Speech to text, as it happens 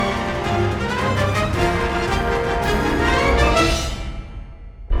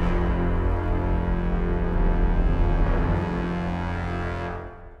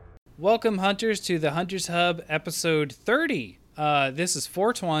welcome hunters to the Hunters Hub episode 30. This is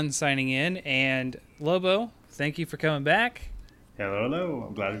Fortuan signing in, and Lobo, thank you for coming back. Hello, hello.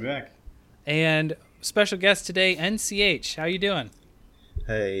 I'm glad to be back. And special guest today, NCH. How you doing?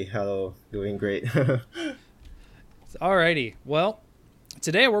 Hey, hello. Doing great. Alrighty. Well,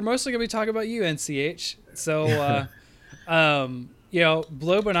 today we're mostly going to be talking about you, NCH. So,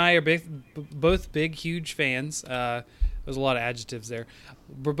 Lobo and I are both big, huge fans. There's a lot of adjectives there.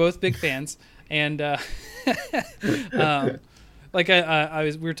 We're both big fans, and we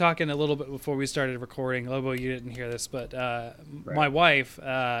were talking a little bit before we started recording. Lobo, you didn't hear this, but my wife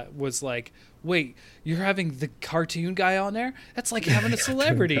was like, "Wait, you're having the cartoon guy on there? That's like having a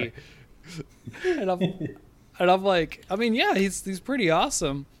celebrity." and I'm like, I mean, yeah, he's pretty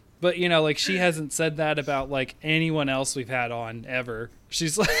awesome. But, she hasn't said that about, anyone else we've had on ever.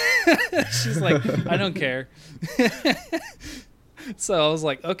 She's like, I don't care. So I was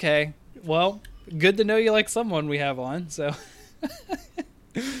like, okay, well, good to know you like someone we have on. So,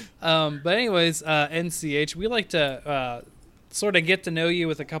 but anyways, NCH, we like to sort of get to know you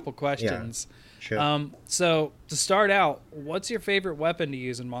with a couple questions. Yeah, sure. So to start out, what's your favorite weapon to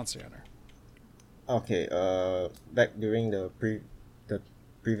use in Monster Hunter? Okay, back during the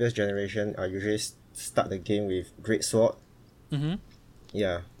previous generation, I usually start the game with Great Sword. Mm-hmm.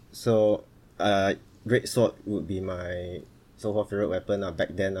 Yeah, so Great Sword would be my so-called favorite weapon back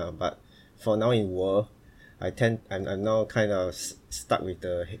then. But for now in War, I'm now kind of stuck with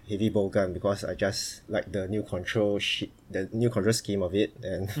the heavy bowgun because I just like the new control scheme of it,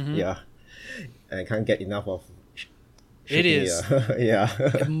 and yeah, I can't get enough of. It is. Yeah.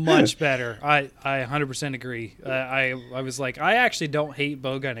 Much better. I 100% agree. I was like, I actually don't hate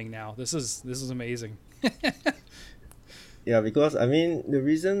bowgunning now. This is amazing. Yeah, because I mean the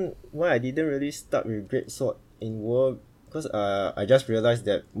reason why I didn't really start with Great Sword in War, because I just realized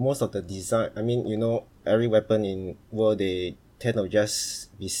that most of the design, I mean, every weapon in War, they tend to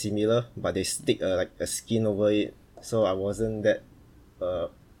just be similar, but they stick like a skin over it. So I wasn't that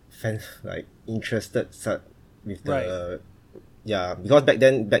interested with the Right. Yeah, because back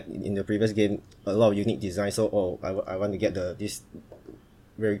in the previous game, a lot of unique design. So I want to get this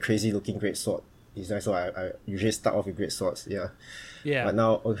very crazy looking great sword design. So I usually start off with great swords. Yeah. Yeah. But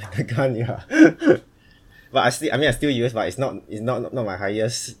now the gun, yeah. But I still use, but it's not my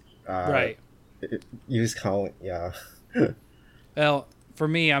highest Right. use count. Yeah. Well, for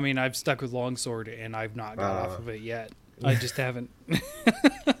me, I mean, I've stuck with longsword and I've not got off of it yet. I just haven't.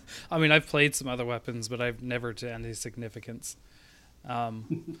 I mean, I've played some other weapons, but I've never to any significance.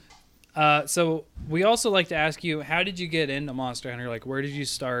 So we also like to ask you, how did you get into Monster Hunter? Like, where did you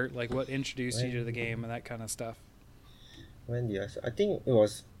start? Like, what introduced you to the game and that kind of stuff? When did I think it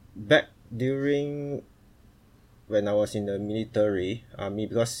was back during when I was in the military.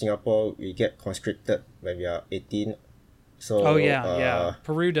 Because Singapore, we get conscripted when we are 18. So Oh yeah.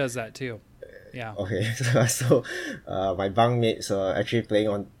 Peru does that too. Yeah. Okay, so my bunkmates are actually playing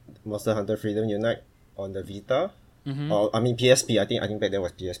on Monster Hunter Freedom Unite on the Vita. Or I mean PSP. I think back then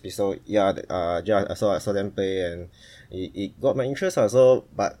was PSP. So yeah, I saw them play, and it got my interest also.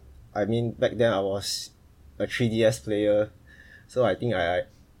 But I mean back then I was a 3DS player, so I think I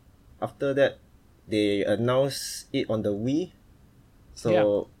after that they announced it on the Wii.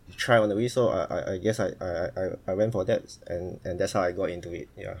 So try on the Wii. So I guess I went for that, and that's how I got into it.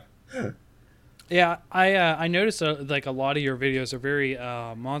 Yeah. Yeah, I noticed like a lot of your videos are very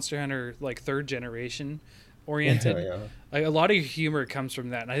Monster Hunter like third generation oriented. Yeah. Like a lot of your humor comes from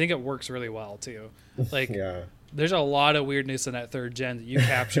that, and I think it works really well too. Like Yeah. there's a lot of weirdness in that third gen that you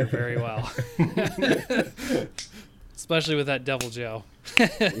capture very well, especially with that Devil Joe.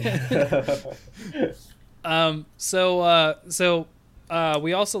 So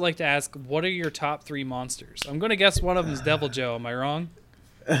we also like to ask, what are your top 3 monsters? I'm going to guess one of them is Devil Joe. Am I wrong?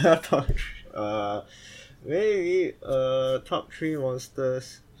 Maybe top 3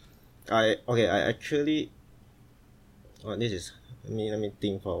 monsters. I actually. This is. Let me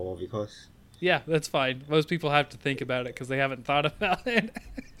think for a while because. Yeah, that's fine. Most people have to think about it because they haven't thought about it.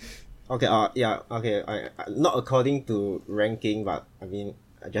 Okay. Yeah. Okay. Not according to ranking, but I mean,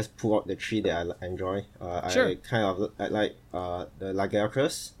 I just pull out the 3 that I enjoy. Sure. I like the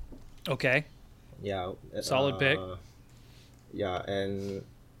Lagiacrus. Okay. Yeah. Solid pick. Yeah, and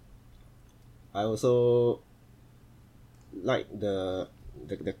I also like the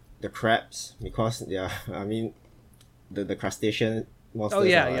crabs because they are, I mean, the crustacean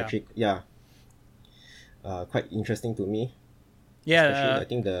monsters are actually quite interesting to me. Yeah. Especially, I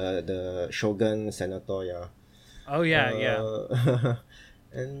think the Shogun Senator. Yeah. Oh yeah.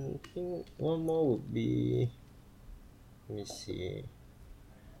 And I think one more would be. Let me see.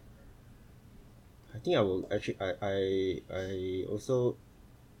 I think I will actually. I also.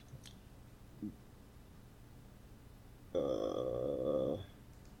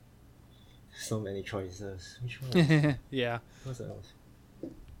 So many choices. Which one? Yeah. What's else?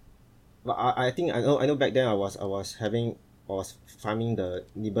 But I think I know back then I was farming the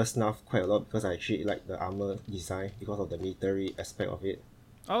Nibur Snuff quite a lot because I actually like the armor design because of the military aspect of it.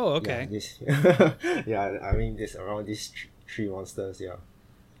 Oh, okay. Yeah, this yeah, I mean this around these three monsters, yeah.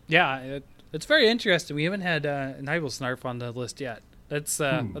 Yeah, it's very interesting. We haven't had Nibelsnarf on the list yet. That's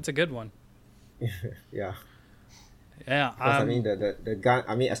a good one. Yeah. Yeah. Because I mean the gun,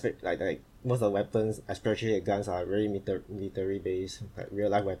 I mean like most of the weapons, especially the guns, are very military based, like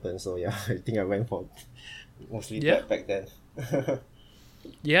real life weapons. So yeah, I think I went for mostly that back then.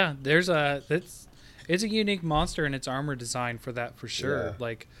 Yeah, it's a unique monster in its armor design for that for sure. Yeah.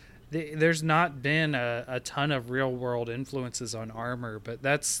 Like, there's not been a ton of real world influences on armor, but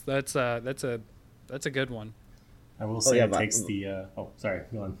that's a good one. I will say it takes the. Sorry,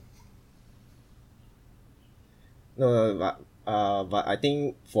 go on. No, but I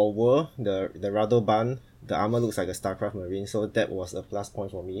think for War, the Radoban, the armor looks like a StarCraft Marine, so that was a plus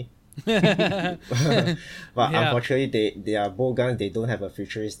point for me. But unfortunately, they are bow guns. They don't have a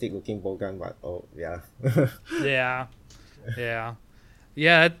futuristic looking bow gun. But yeah.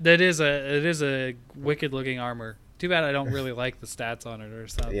 It is a wicked looking armor. Too bad I don't really like the stats on it or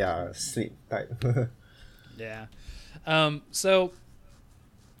something. Yeah, sleep type. Yeah. So,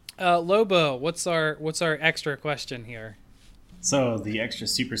 Lobo, what's our extra question here? So the extra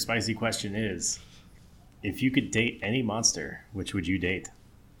super spicy question is, if you could date any monster, which would you date?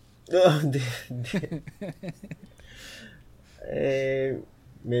 Maybe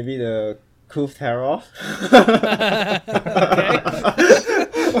the Kulve Taroth.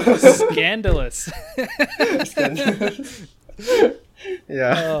 Scandalous.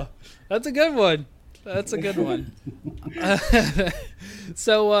 Yeah. That's a good one.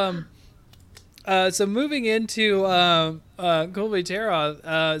 So moving into Kulve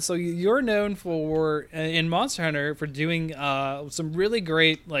Taroth, so you're known for in Monster Hunter for doing some really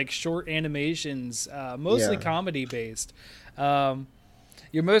great like short animations, mostly comedy based.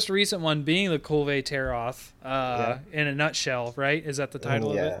 Your most recent one being the Kulve Taroth, in a nutshell, right? Is that the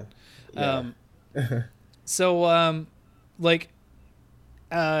title of it? Yeah. So, I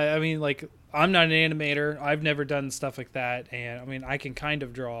mean, like, I'm not an animator. I've never done stuff like that, and I mean, I can kind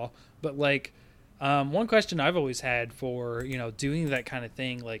of draw, but like, one question I've always had for doing that kind of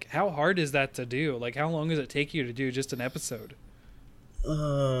thing, like, how hard is that to do? Like, how long does it take you to do just an episode?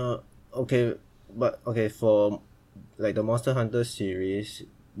 Okay, for like the Monster Hunter series,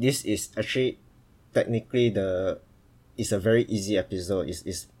 this is actually technically it's a very easy episode.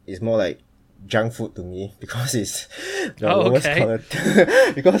 It's more like junk food to me because it's the lowest quality.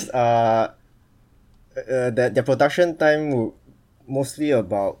 Because the production time will mostly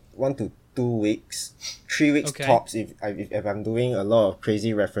about 1 to 2 weeks, 3 weeks tops if I'm doing a lot of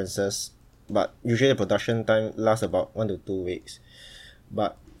crazy references. But usually the production time lasts about 1 to 2 weeks.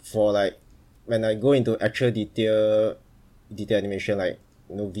 But for like when I go into actual detail animation, like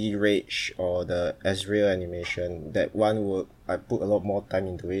V-Rage or the Ezreal animation, that one I put a lot more time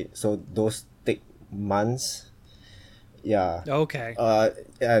into it. So those take months. Yeah. Okay.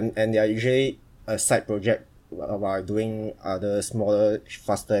 And they are usually a side project while doing other smaller,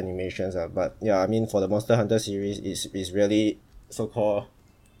 faster animations. But yeah, I mean for the Monster Hunter series, is really so-called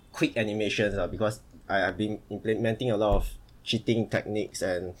quick animations. Because I've been implementing a lot of cheating techniques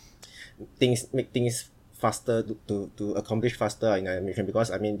and make things faster to accomplish faster in animation, because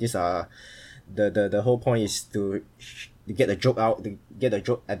I mean these are the whole point is to get the joke out, to get the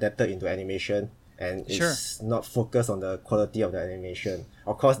joke adapted into animation, and it's not focused on the quality of the animation.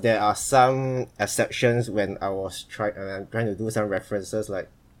 Of course, there are some exceptions when I'm trying to do some references, like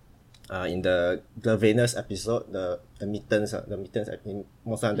in the Venus episode, the Mittens in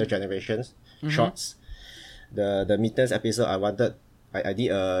Monster Hunter Generations shorts, the Mittens episode, I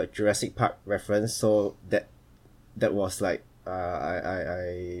did a Jurassic Park reference, so that was like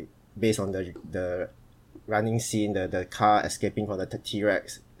I based on the running scene, the car escaping from the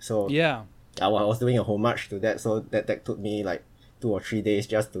T-Rex. So yeah, I was doing a homage to that. So that took me like 2 or 3 days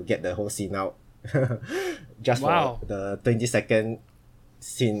just to get the whole scene out, just for the 20-second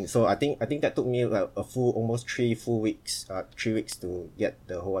scene. So I think that took me like almost 3 full weeks, 3 weeks to get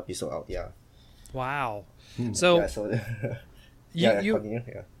the whole episode out. Yeah. Wow. So. Yeah, so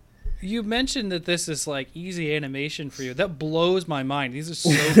You mentioned that this is like easy animation for you. That blows my mind. These are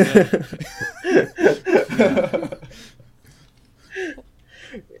so good.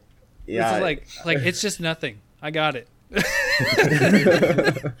 Yeah. This is like it's just nothing. I got it.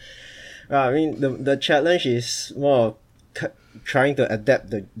 I mean, the challenge is more trying to adapt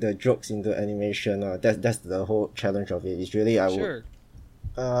the jokes into animation. That's the whole challenge of it. It's really Sure.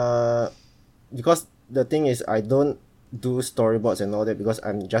 because the thing is I don't do storyboards and all that because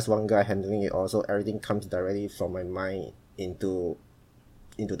I'm just one guy handling it. Also, everything comes directly from my mind into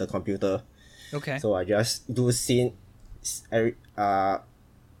the computer. Okay. So I just do scene. I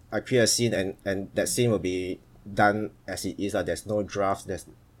create a scene and that scene will be done as it is. There's no drafts.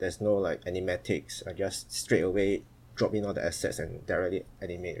 There's no like animatics. I just straight away drop in all the assets and directly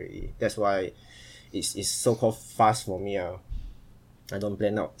animate already. That's why it's so called fast for me. I don't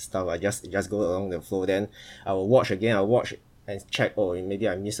plan out stuff. I just go along the flow. Then I will watch again. I'll watch and check. Oh, maybe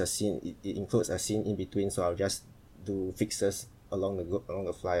I miss a scene. It includes a scene in between, so I'll just do fixes along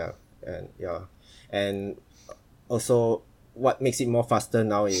the fly. And yeah, and also what makes it more faster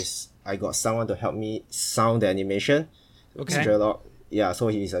now is I got someone to help me sound the animation. Okay. Strelok. Yeah, so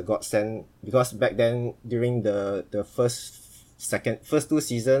he's a godsend because back then during the first two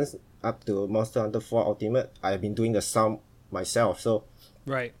seasons up to Monster Hunter 4 Ultimate, I've been doing the sound myself. So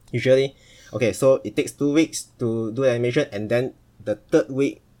Right. usually, okay, so it takes 2 weeks to do the animation and then the third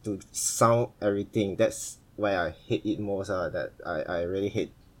week to sound everything. That's why I hate it most. That I really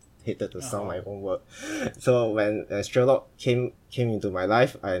hated to sound my own work. So when Strelok came into my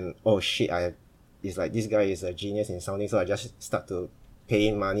life and oh shit, it's like this guy is a genius in sounding. So I just start to pay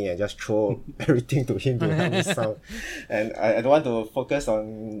him money and just throw everything to him to help me sound. And I don't want to focus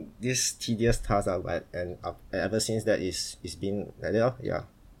on this tedious task. And ever since that it's been like that. Yeah.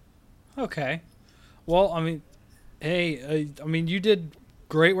 Okay. Well, I mean, hey, I mean, you did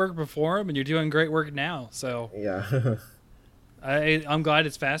great work before him, and you're doing great work now. So Yeah. I'm glad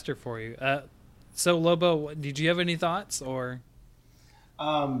it's faster for you. So Lobo, did you have any thoughts or?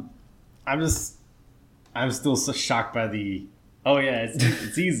 I'm still so shocked by the. Oh yeah,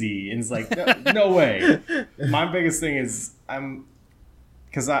 it's easy, and it's like no way. My biggest thing is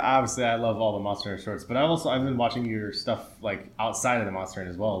because obviously I love all the Monster Hunter shorts, but I've been watching your stuff like outside of the Monster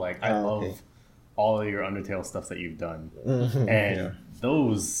Hunter as well. Like I love okay. all of your Undertale stuff that you've done, Mhm, and yeah.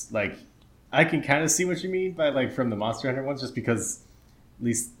 those like I can kind of see what you mean by like from the Monster Hunter ones, just because at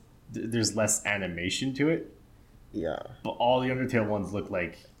least there's less animation to it. Yeah. But all the Undertale ones look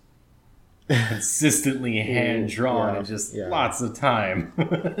like consistently hand drawn yeah, and just yeah. lots of time.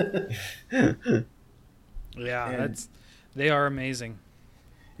 Yeah, And- they are amazing.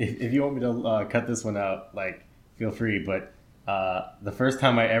 if you want me to cut this one out, like feel free. But the first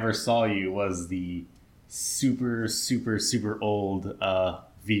time I ever saw you was the super super super old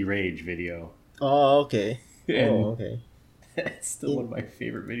V Rage video. Oh, okay. And Oh, okay. it's still one of my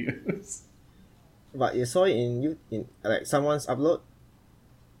favorite videos. But you saw it in like someone's upload?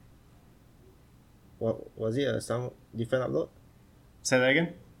 What was it? Some different upload? Say that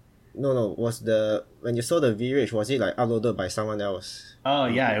again. No. When you saw the V-Rage, was it like uploaded by someone else? Oh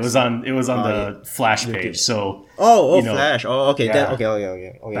yeah, it was on the Flash YouTube. page. So Oh, you know, Flash. Oh, okay. yeah. Then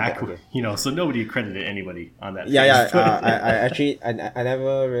okay. back okay. so nobody credited anybody on that. Yeah. page. I actually I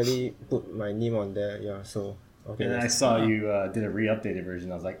never really put my name on there. Yeah. So okay. And then I that's- saw you did a re-updated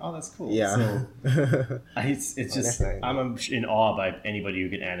version. I was like, oh, that's cool. Yeah. So it's just that's nice. I'm in awe by anybody who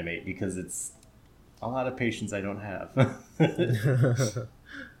can animate because it's a lot of patience I don't have.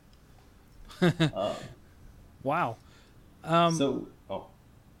 Wow.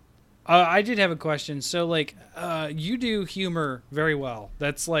 I did have a question. So, like, you do humor very well.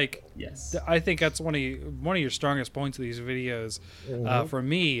 That's like, Yes. I think that's one of your strongest points of these videos. For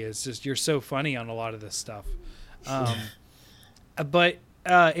me, is just you're so funny on a lot of this stuff. But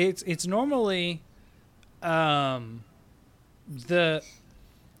it's normally I'm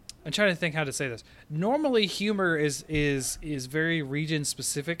trying to think how to say this. Normally, humor is very region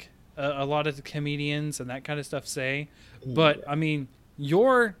specific. A lot of the comedians and that kind of stuff say, but I mean,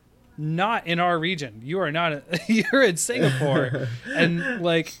 you're not in our region. You are not. You're in Singapore, and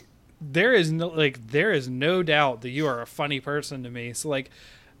like there is no doubt that you are a funny person to me. So like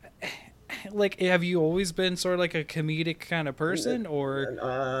have you always been sort of like a comedic kind of person,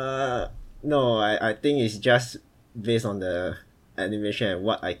 or no, I think it's just based on the animation and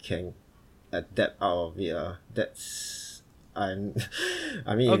what I can adapt out of it. I mean,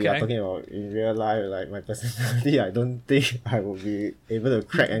 if you're Okay. talking about in real life, like my personality, I don't think I will be able to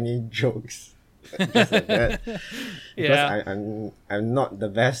crack any jokes just like that. Because Yeah. I'm not the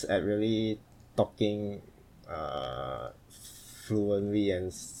best at really talking fluently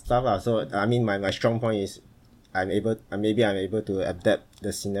and stuff. So I mean, my strong point is I'm able to adapt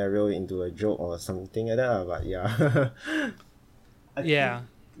the scenario into a joke or something like that. But yeah. I Yeah. think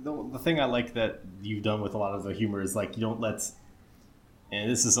the thing I like that you've done with a lot of the humor is like you don't let and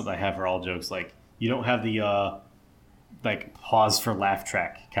this is something I have for all jokes. Like you don't have the like pause for laugh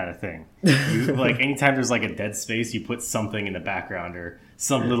track kind of thing. You, like anytime there's like a dead space, you put something in the background or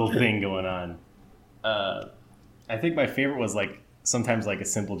some little thing going on. I think my favorite was like sometimes like a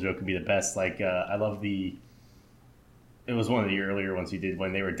simple joke would be the best. Like I love the. It was one of the earlier ones you did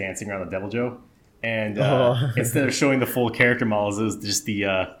when they were dancing around the Devil Joe, and instead of showing the full character models, it was just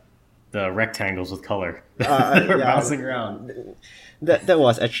the rectangles with color that were bouncing around. That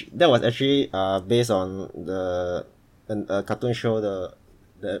was actually based on the cartoon show the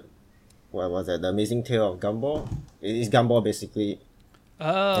what was it, The Amazing Tale of Gumball. It is Gumball basically.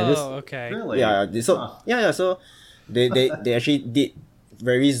 Oh, okay. Really? Yeah. So they actually did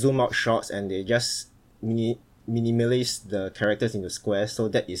very zoom out shots, and they just minimalist the characters into squares. So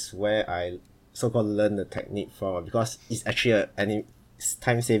that is where I so-called learned the technique from, because it's actually a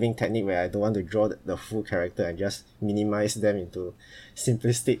time-saving technique where I don't want to draw the full character and just minimize them into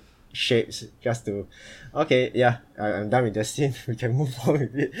simplistic shapes just to I'm done with the scene, we can move on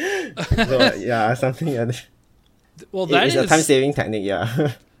with it. So yeah, something like that. Well, it's a time-saving technique.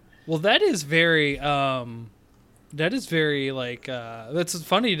 Well, that is very like that's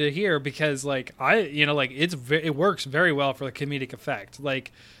funny to hear, because like it works very well for the comedic effect.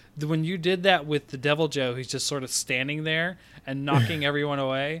 Like when you did that with the Devil Joe, he's just sort of standing there and knocking everyone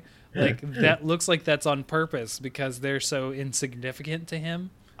away. Like that looks like that's on purpose because they're so insignificant to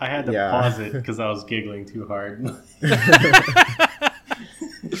him. I had to pause it because I was giggling too hard.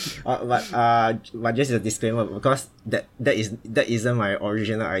 But just a disclaimer, because that isn't my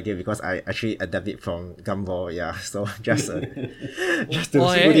original idea, because I actually adapted it from Gumball. Yeah, so just to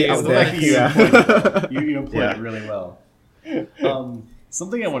put it out there. You employed it really well.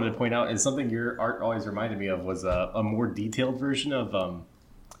 Something I wanted to point out is something your art always reminded me of was a more detailed version of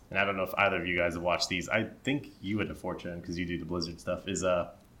and I don't know if either of you guys have watched these. I think you had the fortune because you do the Blizzard stuff. Is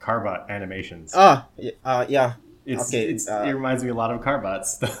Carbot animations. Yeah. It reminds me a lot of Carbot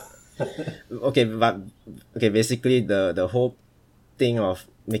stuff. Basically the whole thing of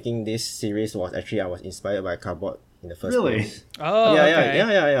making this series was actually I was inspired by Carbot in the first place. Oh,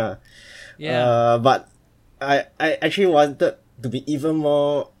 yeah. But I actually wanted to be even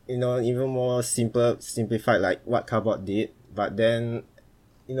more simplified like what Carbot did. But then,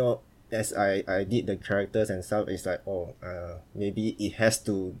 as I did the characters and stuff, it's like maybe it has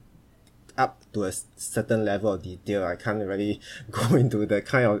to up to a certain level of detail. I can't really go into the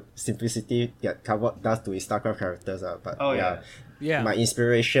kind of simplicity that Carbot does to his StarCraft characters. But my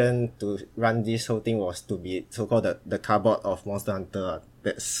inspiration to run this whole thing was to be so-called the Carbot of Monster Hunter.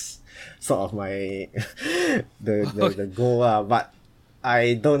 That's sort of my the goal. But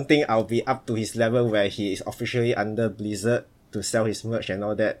I don't think I'll be up to his level where he is officially under Blizzard to sell his merch and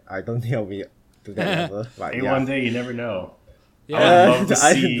all that. I don't think I'll be to that level. But one day you never know. Yeah. I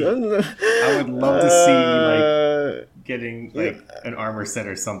would love to see like getting like an armor set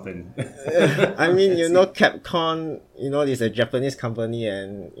or something. I mean, Capcom, it's a Japanese company,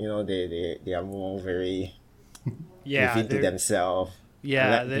 and they are more very within to themselves.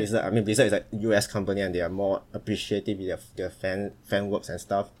 Yeah, Blizzard. Blizzard is a US company, and they are more appreciative with their fan works and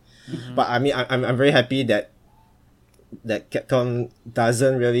stuff. Mm-hmm. But I'm very happy that Capcom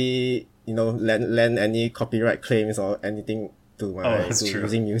doesn't really land any copyright claims or anything to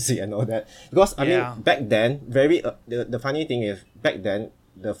using music and all that, because back then the funny thing is back then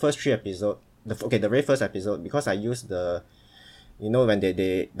the first 3 episodes, the very first episode, because I used the when they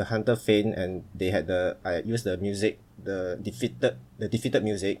the Hunter faint and they had I used the music, the defeated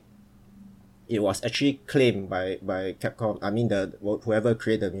music. It was actually claimed by Capcom. I mean whoever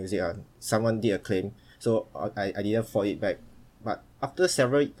created the music, someone did a claim, so I didn't fall it back. But after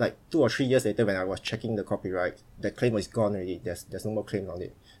several 2 or 3 years later, when I was checking the copyright, the claim was gone already. There's no more claim on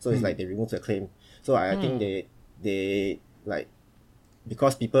it. So it's like they removed the claim. So I think they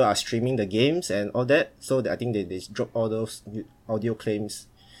because people are streaming the games and all that, so I think they dropped all those audio claims.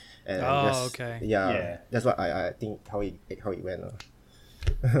 And that's what I think how it went.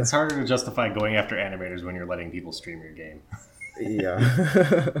 It's harder to justify going after animators when you're letting people stream your game.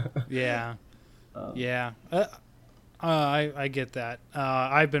 I get that.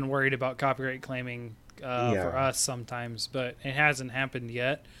 I've been worried about copyright claiming for us sometimes, but it hasn't happened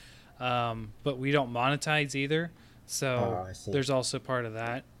yet. But we don't monetize either, so there's also part of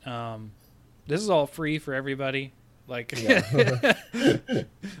that. This is all free for everybody. Like,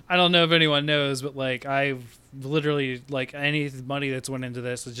 I don't know if anyone knows, but like I've literally any money that's went into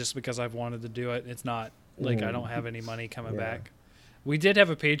this is just because I've wanted to do it. It's not like I don't have any money coming back. we did have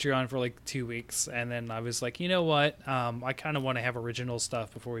a Patreon for like 2 weeks, and then I was like, you know what? I kind of want to have original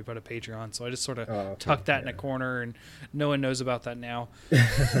stuff before we put a Patreon, so I just sort of tucked that in a corner, and no one knows about that now.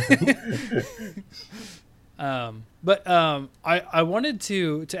 I wanted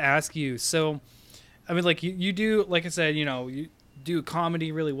to ask you. So, I mean, like you do, like I said, you do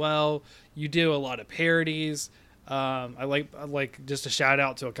comedy really well. You do a lot of parodies. I like just a shout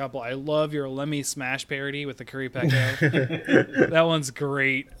out to a couple. I love your Lemmy Smash parody with the Curry Pecco. That one's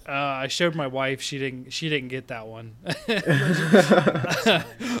great. I showed my wife. She didn't get that one.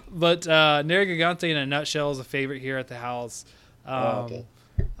 But Nergigante in a nutshell is a favorite here at the house. Okay.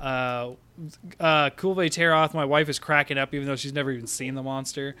 Kulve Teroth, my wife is cracking up even though she's never even seen the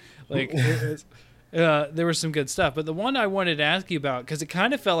monster. Like there was some good stuff, but the one I wanted to ask you about, because it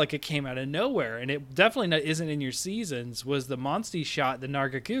kind of felt like it came out of nowhere, and it definitely isn't in your seasons, was the Monstie shot, the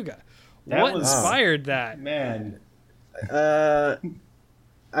Nargacuga. What inspired that? Man, I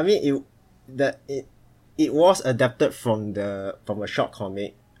mean it was adapted from a short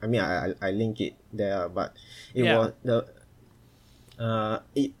comic. I mean I link it there, but it was the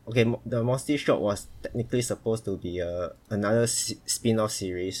the Monstie short was technically supposed to be another spin-off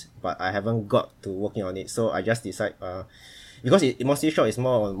series, but I haven't got to working on it, so I just decide because Monstie short is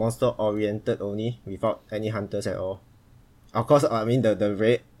more on monster oriented only, without any hunters at all. Of course, I mean the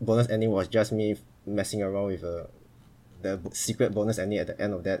red bonus ending was just me messing around with the secret bonus ending at the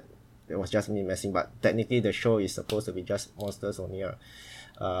end of that. It was just me messing, but technically the show is supposed to be just monsters only.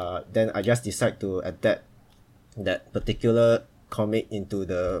 Then I just decide to adapt that particular comic into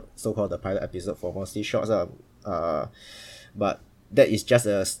the so-called the pilot episode for Monstie Shorts. But that is just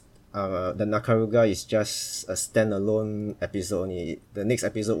the Nakaruga is just a standalone episode only. The next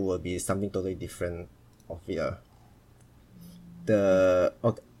episode will be something totally different of it.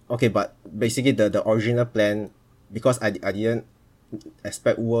 But basically the original plan, because I didn't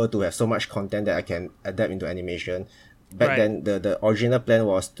expect World to have so much content that I can adapt into animation. Back then the original plan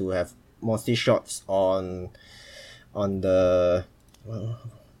was to have Monstie Shorts on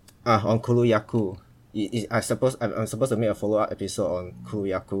Kuruyaku. I'm supposed to make a follow-up episode on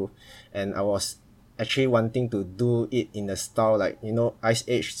Kuruyaku, and I was actually wanting to do it in the style like Ice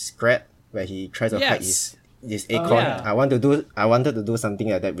Age Scrat, where he tries to hide his acorn. Yeah. I wanted to do something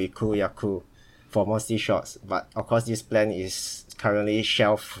like that with Kuruyaku for Monstie Shorts, but of course this plan is currently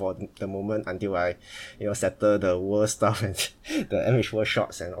shelved for the moment until I settle the world stuff and the MH World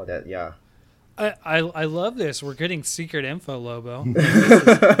Shorts and all that. Yeah. I love this. We're getting secret info, Lobo.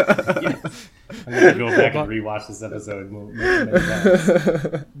 Yes. I'm gonna go back and rewatch this episode.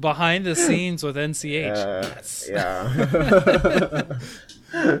 Behind the scenes with NCH. Yes. Yeah.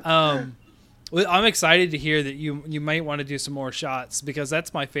 Well, I'm excited to hear that you might want to do some more shots, because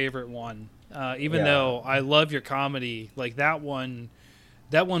that's my favorite one. Even though I love your comedy, like that one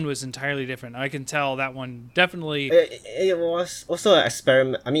was entirely different. I can tell that one definitely. It was also an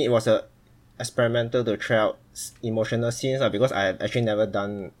experiment. I mean, it was a experimental to try out emotional scenes, because I have actually never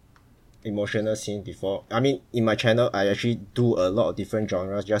done emotional scenes before. I mean, in my channel, I actually do a lot of different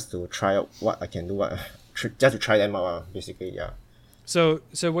genres just to try out what I can do, just to try them out, basically. Yeah. So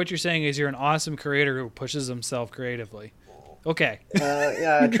what you're saying is you're an awesome creator who pushes himself creatively. Okay.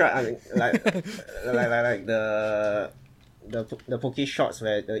 I try. I mean, like the Poke Shots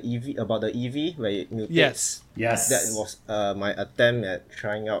where the EV about the EV where it mutates. Yes. That was my attempt at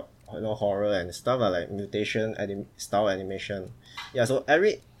trying out horror and stuff, like mutation style animation. Yeah. So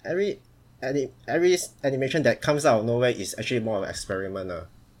every animation that comes out of nowhere is actually more of an experiment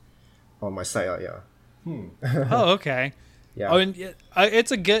on my side. Oh, okay. Yeah. Oh, and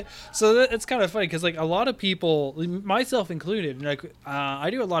it's a good. So it's kind of funny because like a lot of people, myself included, like I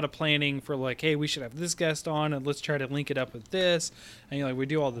do a lot of planning for like, hey, we should have this guest on, and let's try to link it up with this, and we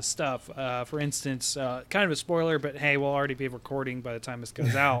do all this stuff. For instance, kind of a spoiler, but hey, we'll already be recording by the time this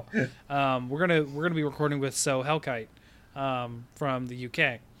goes out. We're gonna be recording with So Hellkite from the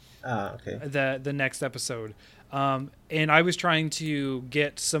UK. Okay. The next episode. And I was trying to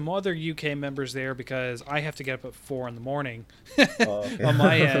get some other UK members there because I have to get up at 4 a.m. on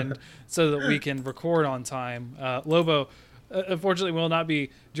my end so that we can record on time. Lobo, unfortunately, will not be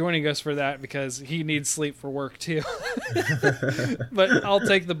joining us for that because he needs sleep for work too. But I'll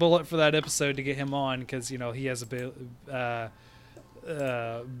take the bullet for that episode to get him on because he has a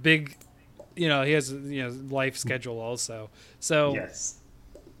big, he has life schedule also. So yes.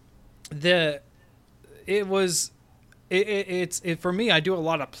 It's for me, I do a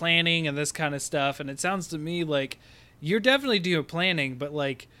lot of planning and this kind of stuff, and it sounds to me like you're definitely doing planning, but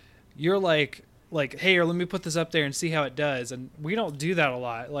like you're like hey, let me put this up there and see how it does, and we don't do that a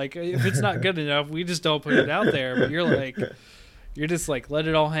lot. Like if it's not good enough, we just don't put it out there. But you're like You're just like, let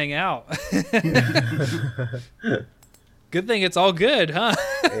it all hang out. Good thing it's all good, huh?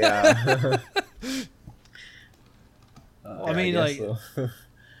 Yeah. I mean, like, so.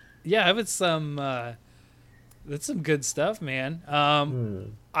 Yeah, it's some that's some good stuff, man.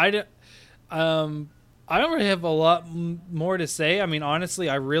 I don't really have a lot more to say. I mean, honestly,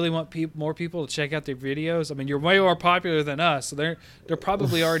 I really want more people to check out their videos. I mean, you're way more popular than us, so they're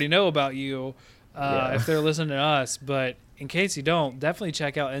probably already know about you if they're listening to us. But in case you don't, definitely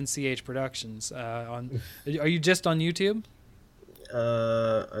check out NCH Productions. Are you just on YouTube?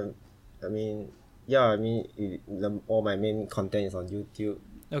 I mean, yeah. I mean, all my main content is on YouTube.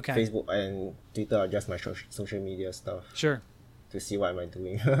 Okay. Facebook and Twitter are just my social media stuff. Sure. To see what am I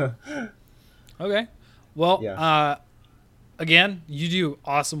doing. Okay. Well, again, you do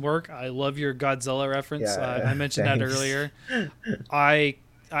awesome work. I love your Godzilla reference. I mentioned that earlier. I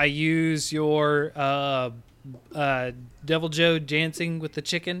use your Devil Joe dancing with the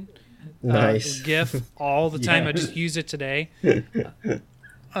chicken GIF all the time. I just use it today. It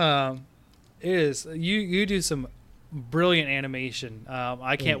is you do some brilliant animation.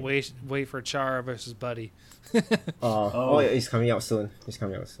 I can't wait for Chara versus Buddy. It's coming out soon.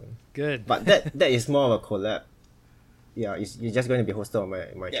 Good. But that is more of a collab. Yeah, it's just going to be hosted on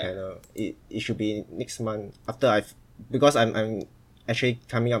my channel. It should be next month after because I'm actually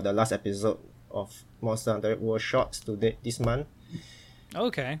coming up the last episode of Monster Hunter World Shorts this month.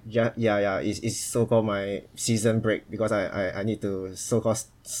 Okay. Yeah. It's so-called my season break because I need to so-called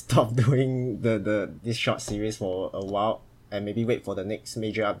stop doing this short series for a while and maybe wait for the next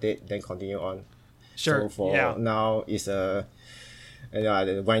major update, then continue on. Sure. So for now, it's wind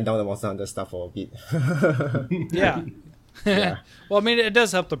down the Monster Hunter stuff for a bit. Yeah. Well, I mean, it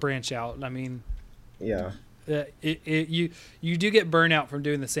does help to branch out. I mean, yeah. You do get burnout from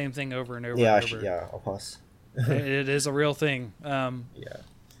doing the same thing over and over. Yeah, and over. Yeah, of course. It is a real thing. Yeah.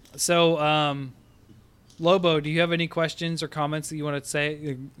 So, Lobo, do you have any questions or comments that you want to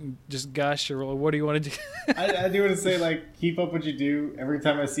say? Just gush, or what do you want to do? I do want to say, like, keep up what you do. Every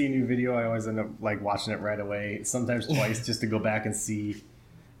time I see a new video, I always end up like watching it right away. Sometimes twice, just to go back and see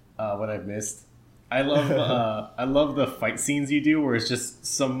what I've missed. I love the fight scenes you do, where it's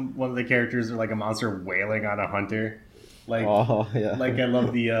just one of the characters are like a monster wailing on a hunter. Like, like I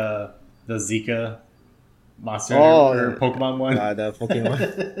love the Zika monster or Pokemon one. The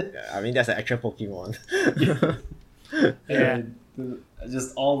Pokemon. I mean, that's an actual Pokemon. Yeah.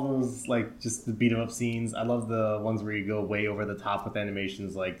 Just all those, like, just the beat 'em up scenes. I love the ones where you go way over the top with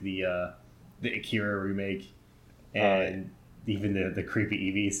animations, like the Akira remake and even the creepy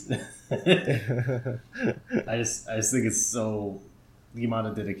Eevees. I just think it's so, the amount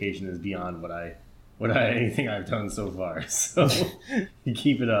of dedication is beyond anything I've done so far. So you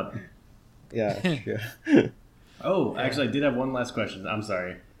keep it up. Yeah, sure. Oh, actually, I did have one last question. I'm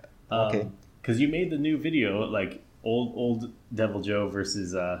sorry. Okay. Because you made the new video, like old Devil Joe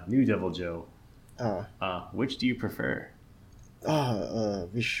versus new Devil Joe. Which do you prefer?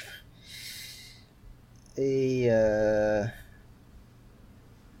 Which?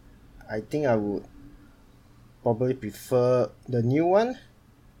 I think I would probably prefer the new one,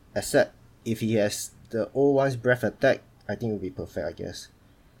 except if he has the old one's breath attack, I think it would be perfect, I guess.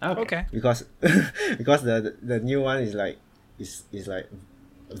 Okay. Because the new one is like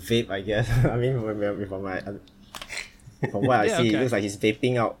vape, I guess. I mean, from what I see, it looks like he's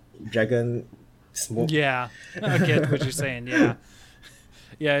vaping out dragon smoke. Yeah, I get what you're saying.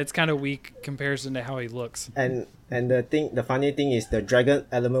 Yeah, it's kind of weak comparison to how he looks. And the funny thing is the dragon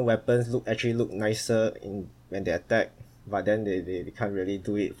element weapons look nicer when they attack, but then they can't really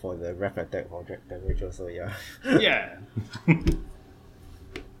do it for the breath attack or damage also. Yeah. Yeah.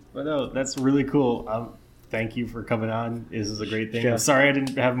 But no, that's really cool. Thank you for coming on. This is a great thing. Sure. I'm sorry I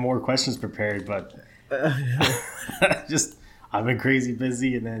didn't have more questions prepared, but I've been crazy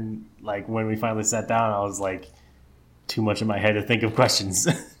busy, and then like when we finally sat down, I was like too much in my head to think of questions.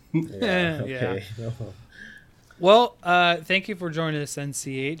 Yeah. Okay. Yeah. Well, thank you for joining us,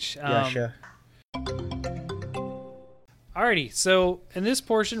 NCH. Yeah, sure. Alrighty, so in this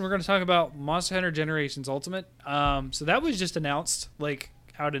portion, we're going to talk about Monster Hunter Generations Ultimate. So that was just announced, like,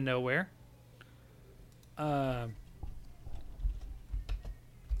 out of nowhere.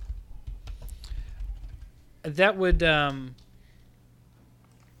 That would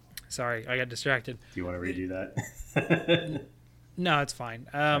sorry, I got distracted. Do you want to redo that? No, it's fine.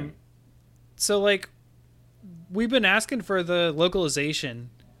 So like we've been asking for the localization.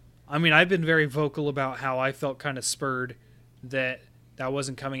 I mean, I've been very vocal about how I felt kind of spurred that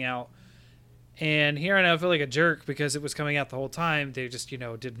wasn't coming out. And here I feel like a jerk because it was coming out the whole time. They just,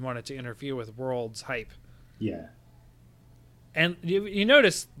 didn't want it to interfere with World's hype. Yeah. And you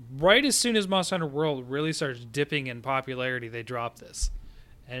notice right as soon as Monster Hunter World really starts dipping in popularity, they drop this.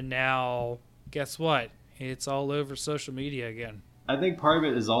 And now, guess what? It's all over social media again. I think part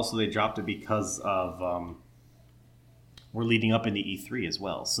of it is also they dropped it because of we're leading up into E3 as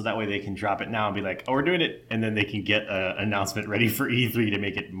well. So that way they can drop it now and be like, oh, we're doing it. And then they can get an announcement ready for E3 to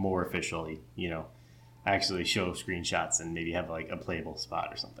make it more officially, actually show screenshots and maybe have like a playable spot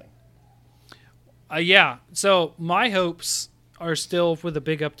or something. Yeah. So my hopes are still for the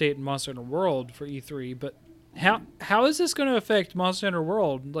big update in Monster Hunter World for E3, but how is this going to affect Monster Hunter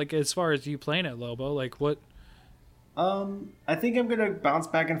World? Like as far as you playing it, Lobo, like what? I think I'm gonna bounce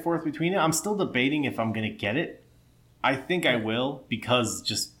back and forth between it. I'm still debating if I'm gonna get it. I think I will because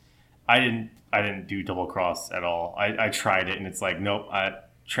just I didn't do Double Cross at all. I tried it and it's like nope.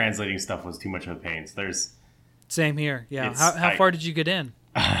 Translating stuff was too much of a pain. So there's same here. Yeah. How far did you get in?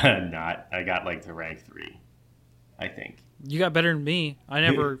 I got like to rank 3, I think. You got better than me. I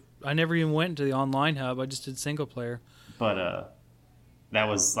never even went into the online hub. I just did single player. But that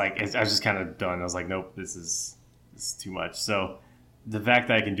was like I was just kind of done. I was like, nope, this is too much. So the fact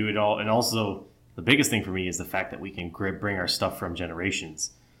that I can do it all, and also the biggest thing for me is the fact that we can bring our stuff from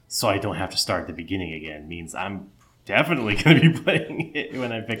Generations, so I don't have to start at the beginning again. Means I'm definitely going to be playing it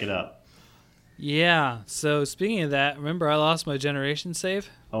when I pick it up. Yeah. So speaking of that, remember I lost my Generation save?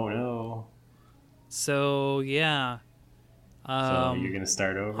 Oh no. So yeah. So you're going to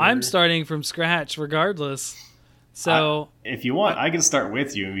start over? I'm starting from scratch regardless. So if you want, I can start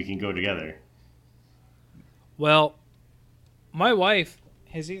with you and we can go together. Well, my wife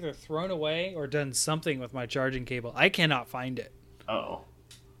has either thrown away or done something with my charging cable. I cannot find it. Oh.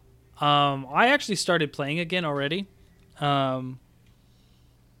 I actually started playing again already.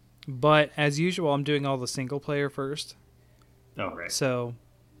 But as usual, I'm doing all the single player first. Oh, right. So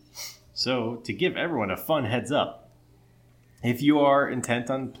to give everyone a fun heads up, if you are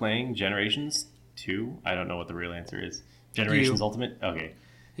intent on playing Generations 2, I don't know what the real answer is. Generations Ultimate? Okay.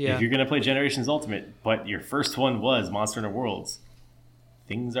 Yeah. If you're going to play Generations Ultimate, but your first one was Monster Hunter Worlds,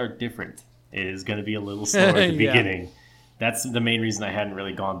 things are different. It is going to be a little slower at the beginning. That's the main reason I hadn't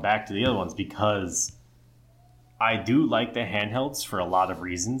really gone back to the other ones, because I do like the handhelds for a lot of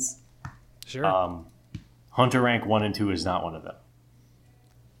reasons. Sure. Hunter rank 1 and 2 is not one of them.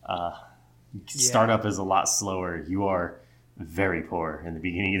 Startup is a lot slower. You are very poor in the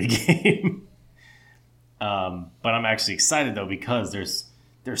beginning of the game. But I'm actually excited though because there's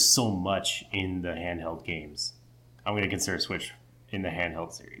so much in the handheld games. I'm going to consider Switch in the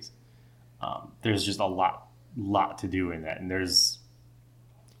handheld series. There's just a lot to do in that, and there's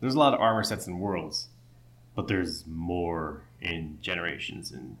a lot of armor sets and worlds, but there's more in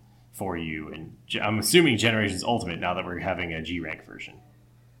Generations and for you, and I'm assuming Generations Ultimate now that we're having a G rank version.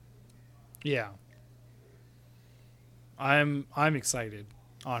 Yeah. I'm excited,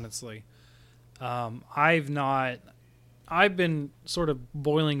 honestly. I've been sort of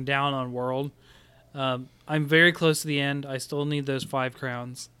boiling down on World. I'm very close to the end. I still need those 5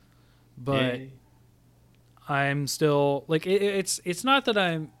 crowns, but Yay. I'm still like it's not that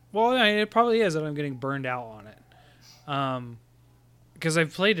I'm it probably is that I'm getting burned out on it. Because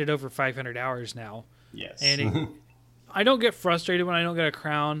I've played it over 500 hours now. Yes. And I don't get frustrated when I don't get a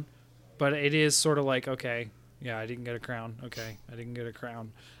crown, but it is sort of like, okay, yeah, I didn't get a crown. Okay, I didn't get a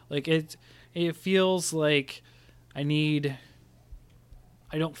crown. Like it feels like I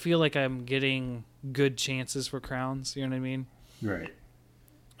don't feel like I'm getting good chances for crowns. You know what I mean? Right.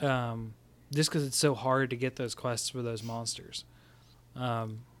 Just because it's so hard to get those quests for those monsters.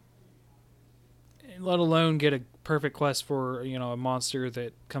 Let alone get a perfect quest for, a monster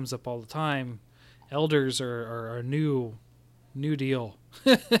that comes up all the time. Elders are a new deal.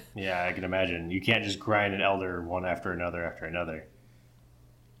 Yeah, I can imagine. You can't just grind an elder one after another.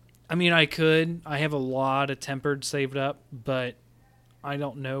 I mean, I could. I have a lot of tempered saved up, but I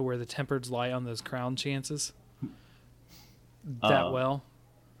don't know where the tempereds lie on those crown chances that well.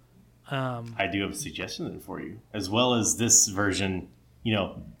 I do have a suggestion then for you, as well as this version,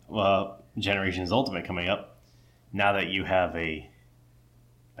 Generations Ultimate coming up. Now that you have a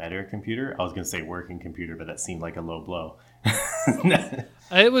better computer, I was going to say working computer, but that seemed like a low blow.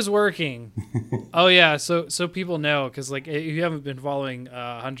 It was working. Oh yeah, so people know, because like if you haven't been following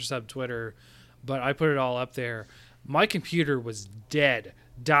Hunter Sub Twitter, but I put it all up there. My computer was dead.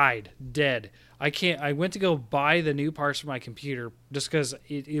 I went to go buy the new parts for my computer just because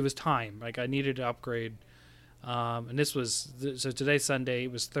it was time. Like I needed to upgrade. And this was so today's Sunday.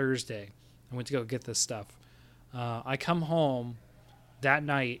 It was Thursday. I went to go get this stuff. I come home that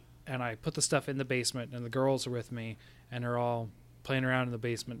night and I put the stuff in the basement, and the girls are with me, and they're all, playing around in the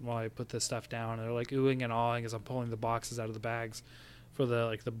basement while I put this stuff down. And they're like oohing and awing as I'm pulling the boxes out of the bags for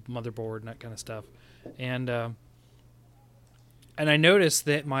the motherboard and that kind of stuff. And I noticed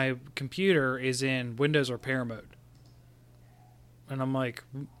that my computer is in Windows repair mode. And I'm like,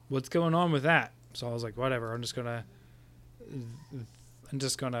 what's going on with that? So I was like, whatever, I'm just gonna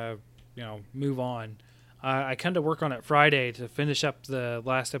move on. I come to work on it Friday to finish up the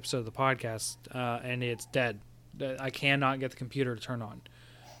last episode of the podcast, and it's dead. I cannot get the computer to turn on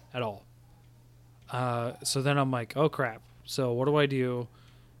at all. So then I'm like, oh crap. So what do I do?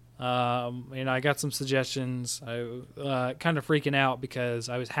 I got some suggestions. I kind of freaking out because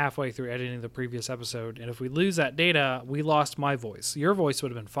I was halfway through editing the previous episode, and if we lose that data, we lost my voice. Your voice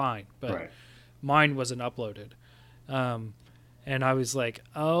would have been fine, but Right. Mine wasn't uploaded. And I was like,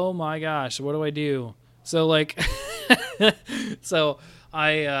 oh my gosh, what do I do? So so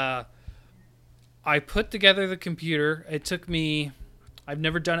I put together the computer. It took me, I've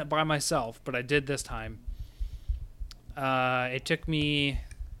never done it by myself, but I did this time. It took me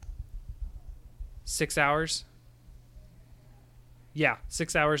 6 hours. Yeah,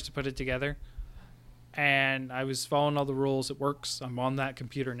 6 hours to put it together. And I was following all the rules. It works. I'm on that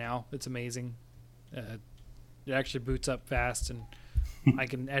computer now. It's amazing. It actually boots up fast, and I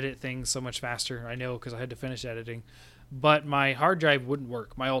can edit things so much faster. I know because I had to finish editing. But my hard drive wouldn't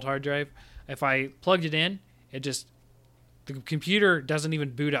work. My old hard drive, if I plugged it in, the computer doesn't even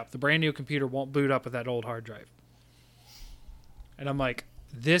boot up. The brand new computer won't boot up with that old hard drive. And I'm like,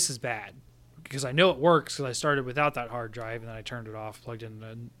 this is bad. Because I know it works because I started without that hard drive, and then I turned it off, plugged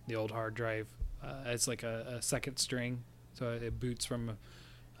in the old hard drive. It's like a second string, so it boots from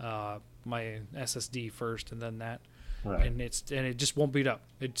my SSD first, and then that, Right. and it just won't boot up.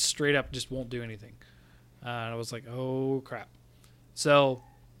 It straight up just won't do anything. And I was like, oh crap. So,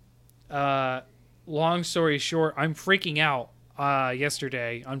 long story short, I'm freaking out.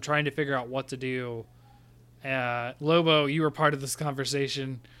 Yesterday, I'm trying to figure out what to do. Lobo, you were part of this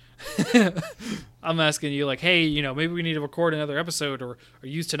conversation. I'm asking you, like, hey, maybe we need to record another episode or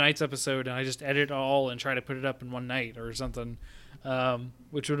use tonight's episode, and I just edit it all and try to put it up in one night or something,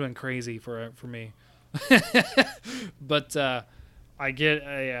 which would have been crazy for me. But I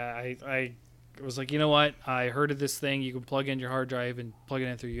was like, you know what? I heard of this thing. You can plug in your hard drive and plug it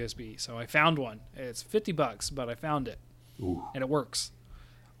in through USB. So I found one. It's $50, but I found it. Ooh. And it works.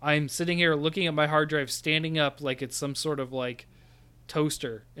 I'm sitting here looking at my hard drive standing up like it's some sort of like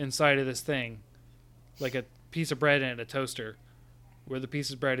toaster inside of this thing, like a piece of bread in a toaster, where the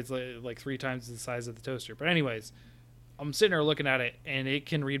piece of bread is like 3 times the size of the toaster. But anyways, I'm sitting there looking at it, and it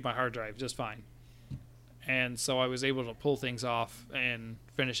can read my hard drive just fine. And so I was able to pull things off and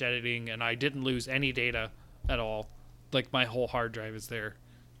finish editing, and I didn't lose any data at all. Like, my whole hard drive is there.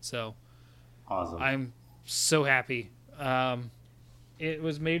 So Awesome. I'm so happy. It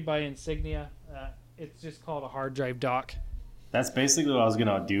was made by Insignia. It's just called a hard drive dock. That's basically what I was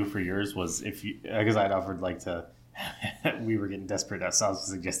gonna do for yours. Was if you, because I'd offered we were getting desperate. So I was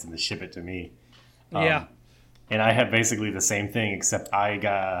suggesting to ship it to me. Yeah. And I have basically the same thing, except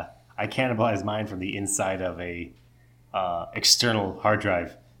I cannibalized mine from the inside of a external hard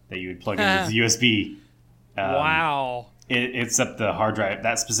drive that you would plug in with USB. Wow. Except the hard drive,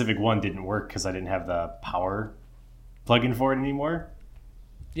 that specific one didn't work because I didn't have the power plug-in for it anymore.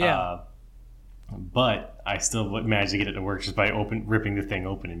 Yeah. But I still managed to get it to work just by ripping the thing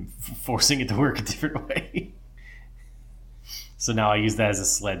open and forcing it to work a different way. So now I use that as a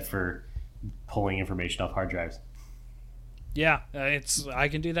sled for pulling information off hard drives. Yeah, I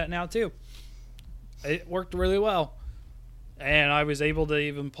can do that now too. It worked really well, and I was able to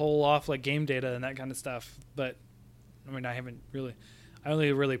even pull off like game data and that kind of stuff. But I mean, I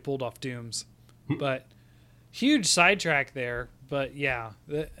only really pulled off Dooms, but huge sidetrack there. But yeah,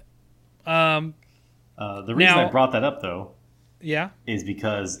 the reason I brought that up though, is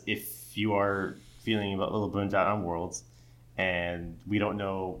because if you are feeling a little burned out on Worlds, and we don't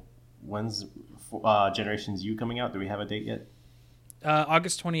know when's Generations U coming out. Do we have a date yet?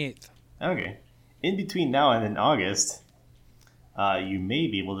 August 28th. Okay. In between now and in August, you may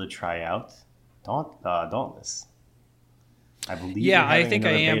be able to try out Dauntless. I believe. Yeah, I think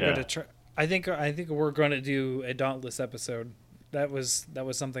I am going to try. I think we're going to do a Dauntless episode. That was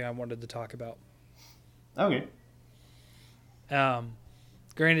something I wanted to talk about. Okay.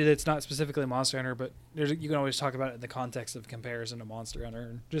 Granted, it's not specifically Monster Hunter, but you can always talk about it in the context of comparison to Monster Hunter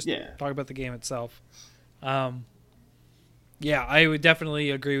and just talk about the game itself. Yeah, I would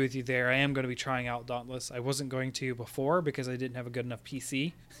definitely agree with you there. I am going to be trying out Dauntless. I wasn't going to before because I didn't have a good enough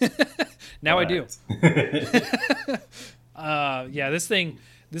PC. Now I do. Yeah, this thing,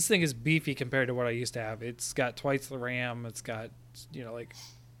 this thing is beefy compared to what I used to have. It's got twice the RAM. It's got, like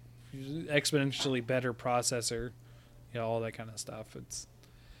exponentially better processor, all that kind of stuff. It's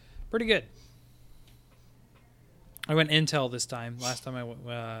pretty good. I went Intel this time. Last time I went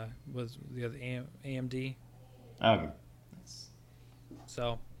was the other AMD. Okay.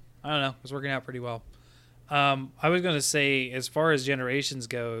 So I don't know. It's working out pretty well. I was going to say, as far as Generations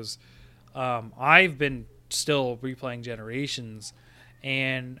goes, I've been still replaying Generations,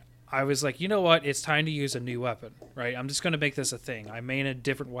 and I was like, you know what? It's time to use a new weapon, right? I'm just going to make this a thing. I main a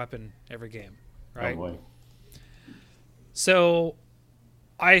different weapon every game, right? Oh boy. So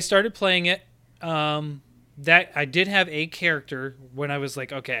I started playing it. That I did have a character when I was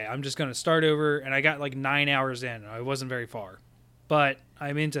like, okay, I'm just going to start over, and I got like 9 hours in. I wasn't very far, but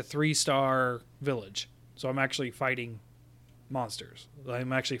I'm into 3-star village, so I'm actually fighting monsters.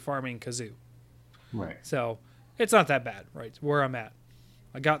 I'm actually farming Kazoo. Right. So it's not that bad, right? Where I'm at.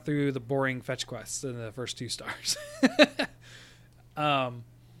 I got through the boring fetch quests in the first 2 stars.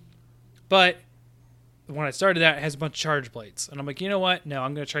 But when I started that, it has a bunch of charge blades. And I'm like, you know what? No,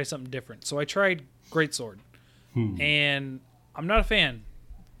 I'm going to try something different. So I tried Greatsword. And I'm not a fan.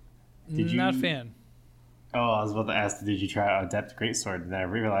 Not a fan. Oh, I was about to ask, did you try Adept Greatsword? And I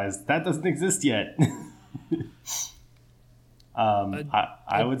realized that doesn't exist yet.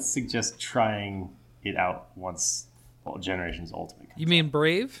 I would suggest trying it out once Generations Ultimate comes You mean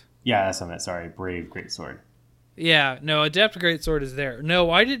Brave? Yeah, that's what I meant. Sorry, Brave Greatsword. Yeah, no, Adept Greatsword is there.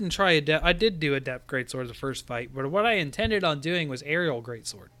 No, I didn't try Adept. I did do Adept Greatsword the first fight, but what I intended on doing was Aerial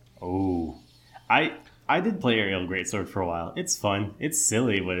Greatsword. Oh, I did play Aerial Greatsword for a while. It's fun. It's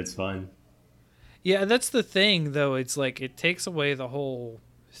silly, but it's fun. Yeah, that's the thing, though. It's like it takes away the whole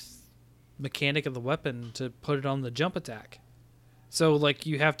mechanic of the weapon to put it on the jump attack. So, like,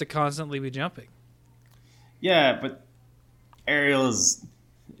 you have to constantly be jumping. Yeah, but Aerial is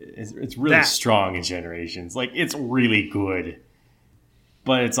it's really strong in Generations. Like, it's really good.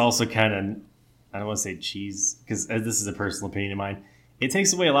 But it's also kind of, I don't want to say cheese, because this is a personal opinion of mine. It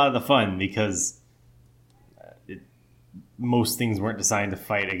takes away a lot of the fun because most things weren't designed to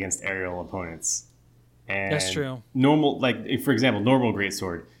fight against aerial opponents. And that's true. Normal, like, for example, normal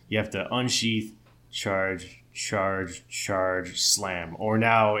Greatsword, you have to unsheath, charge, slam. Or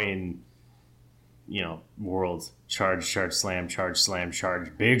now in, Worlds, charge, slam,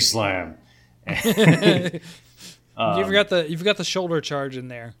 big slam. You forgot the shoulder charge in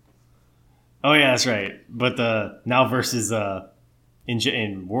there. Oh yeah, that's right. But now versus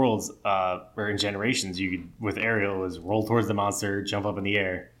in Worlds or in Generations, you could, with Aerial, is roll towards the monster, jump up in the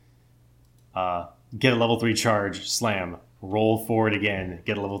air, get a level 3 charge, slam, roll forward again,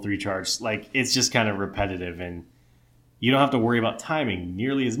 get a level 3 charge. Like, it's just kind of repetitive, and you don't have to worry about timing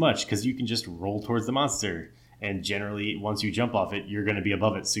nearly as much because you can just roll towards the monster, and generally once you jump off it, you're going to be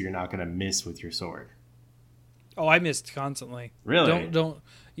above it, so you're not going to miss with your sword. Oh, I missed constantly. Really?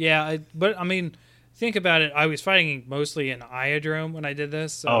 Yeah, but I mean, think about it. I was fighting mostly in Iodrome when I did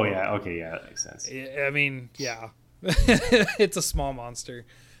this. So, oh yeah, okay, yeah, that makes sense. I mean, yeah, it's a small monster.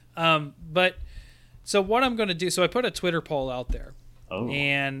 But so what I'm going to do? So I put a Twitter poll out there,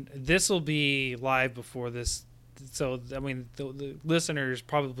 and this will be live before this. So I mean, the listeners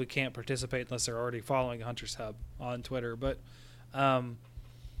probably can't participate unless they're already following Hunter's Hub on Twitter. But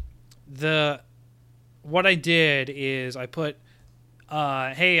what I did is I put,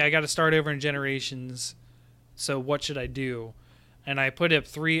 hey, I got to start over in Generations, so what should I do? And I put up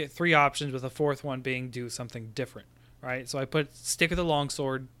three options, with the fourth one being do something different, right? So I put stick with the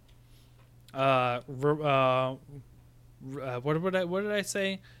longsword. What did I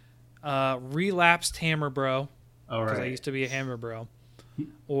say? Relapsed hammer bro, because I used to be a hammer bro,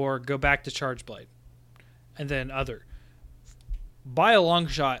 or go back to charge blade, and then other. By a long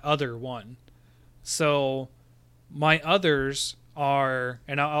shot, other one. So my others are,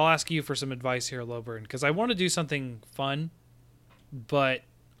 and I'll ask you for some advice here, Lowburn, because I want to do something fun, but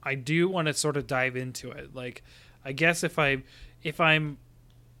I do want to sort of dive into it. Like, I guess if I'm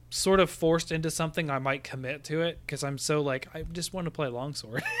sort of forced into something, I might commit to it because I'm so like, I just want to play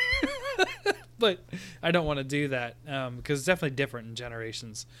longsword. But I don't want to do that because it's definitely different in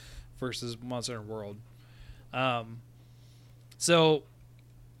Generations versus Monster Hunter World. So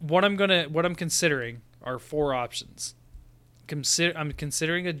what I'm considering are 4 options. I'm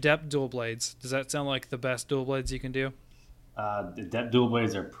considering Adept Dual Blades. Does that sound like the best dual blades you can do? Adept Dual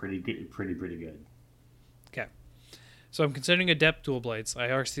Blades are pretty good, pretty good. Okay, so I'm considering Adept Dual Blades.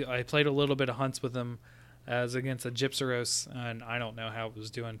 I played a little bit of hunts with them as against a Gypsaros, and I don't know how it was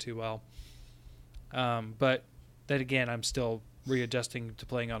doing too well. But then again, I'm still readjusting to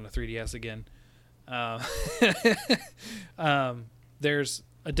playing on the 3DS again. There's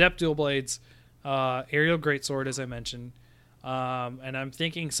Adept Dual Blades, Aerial Greatsword, as I mentioned. And I'm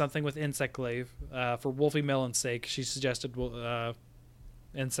thinking something with Insect Glaive. For Wolfie Melon's sake, she suggested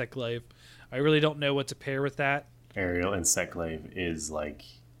Insect Glaive. I really don't know what to pair with that. Aerial Insect Glaive is like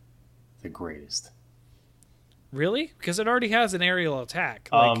the greatest. Really? Because it already has an aerial attack.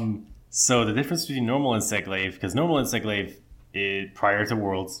 So the difference between normal Insect Glaive, because normal Insect Glaive, prior to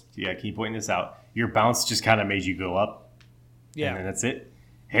Worlds, I keep pointing this out, your bounce just kind of made you go up. Yeah. And then that's it.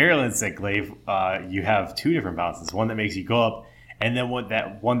 Aerial Insect Glaive, you have two different bounces. One that makes you go up, and then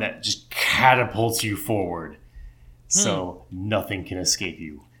one that just catapults you forward. So nothing can escape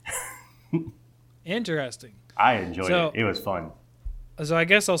you. Interesting. I enjoyed it. It was fun. So I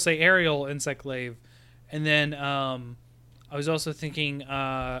guess I'll say Aerial Insect Glaive. And then I was also thinking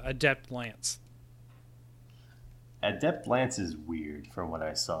Adept Lance. Adept Lance is weird from what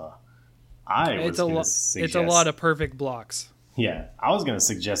I saw. It's a lot of perfect blocks. Yeah, I was going to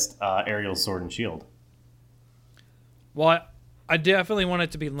suggest Aerial Sword and Shield. Well, I definitely want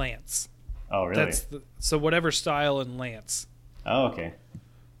it to be Lance. Oh, really? So whatever style in Lance. Oh, okay.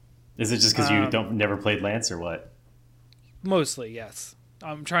 Is it just because you never played Lance or what? Mostly, yes.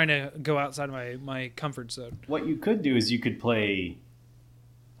 I'm trying to go outside my comfort zone. What you could do is you could play...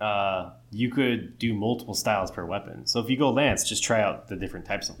 you could do multiple styles per weapon. So if you go Lance, just try out the different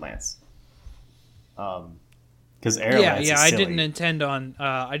types of Lance. Because Air Lance is silly. I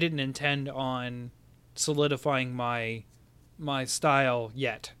didn't intend on solidifying my style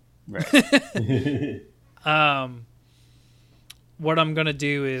yet. Right. What I'm gonna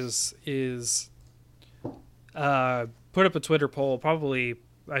do is put up a Twitter poll probably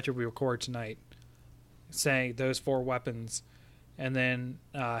after we record tonight, saying those 4 weapons, and then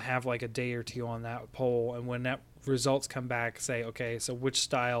have like a day or two on that poll, and when that results come back, say, okay, so which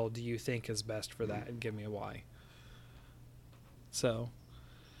style do you think is best for that, and give me a why. So,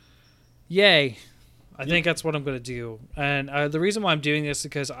 yay. I think that's what I'm going to do. And the reason why I'm doing this is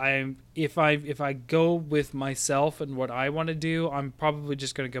because if I go with myself and what I want to do, I'm probably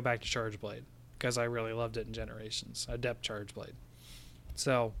just going to go back to Charge Blade because I really loved it in Generations. Adept Charge Blade.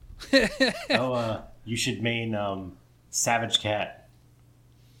 So. You should main Savage Cat.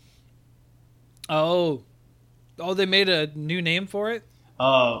 Oh, they made a new name for it?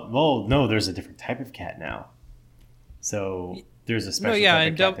 Well, no, there's a different type of cat now. So there's a special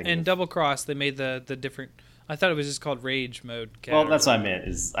type of cat. In Double Cross, they made the different... I thought it was just called Rage Mode cat. Well, that's what I meant.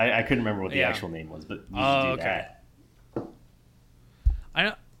 I couldn't remember what the actual name was, but you should do that. I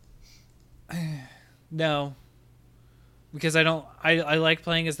don't... No. Because I don't... I like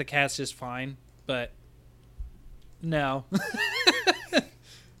playing as the cats just fine, but... No.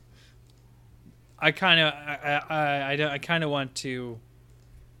 I kind of want to...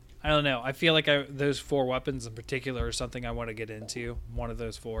 I don't know. I feel like those 4 weapons in particular are something I want to get into. One of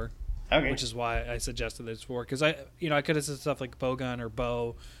those 4. Okay. Which is why I suggested those 4. Because I could have said stuff like bowgun or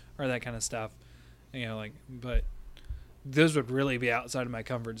bow or that kind of stuff. But those would really be outside of my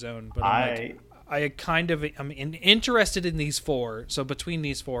comfort zone. But I'm interested in these 4. So between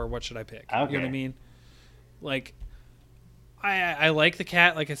these 4, what should I pick? Okay. You know what I mean? Like, I like the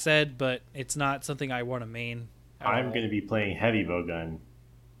cat, like I said, but it's not something I want to main. I'm going to be playing heavy bowgun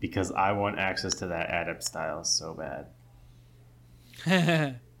because I want access to that adept style so bad.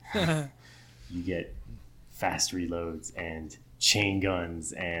 You get fast reloads and chain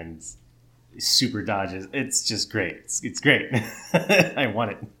guns and super dodges. It's just great. It's great. I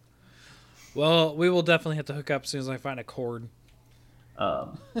want it. Well, we will definitely have to hook up as soon as I find a cord.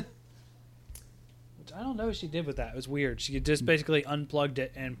 Which I don't know what she did with that. It was weird. She just basically unplugged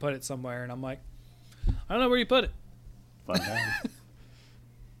it and put it somewhere, and I'm like, I don't know where you put it. Fun time.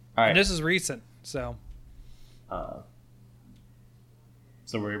 All right. And this is recent, so. So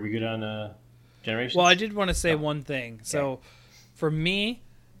we good on Generations? Well, I did want to say one thing. Okay. So, for me,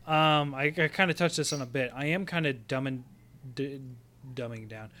 I kind of touched this on a bit. I am kind of dumbing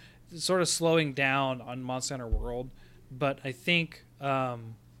down, sort of slowing down on Monster Hunter World, but I think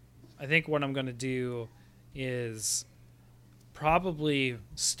what I'm going to do is probably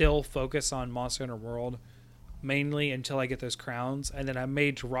still focus on Monster Hunter World mainly until I get those crowns, and then I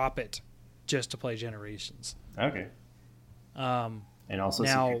may drop it just to play Generations. Okay. And also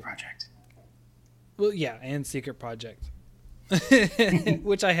Secret Project. Well, yeah, and Secret Project,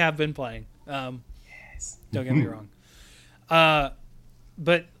 which I have been playing. Yes. Don't get me wrong.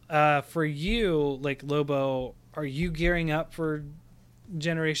 But for you, like Lobo, are you gearing up for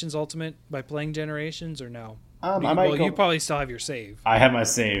Generations Ultimate by playing Generations or no? You probably still have your save. I have my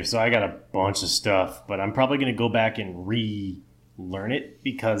save, so I got a bunch of stuff, but I'm probably going to go back and relearn it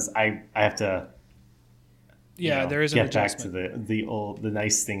because I have to. there is an get back to adjustment. the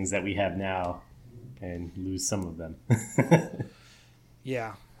nice things that we have now, and lose some of them.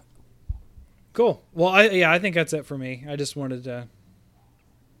 Yeah. Cool. Well, I think that's it for me. I just wanted to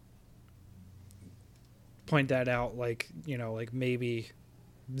point that out, like maybe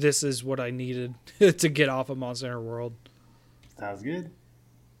this is what I needed to get off of Monster Hunter World. Sounds good.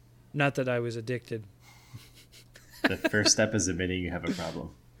 Not that I was addicted. The first step is admitting you have a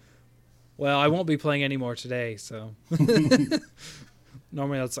problem. Well, I won't be playing anymore today, so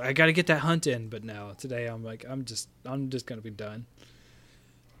normally I got to get that hunt in, but no, today I'm just gonna be done.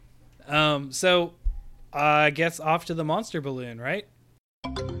 So I guess off to the monster balloon, right?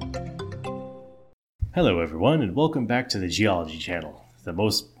 Hello, everyone, and welcome back to the Geology Channel, the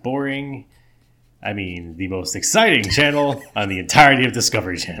most boring, the most exciting channel on the entirety of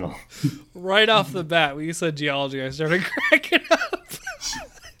Discovery Channel. Right off the bat, when you said geology, I started cracking up.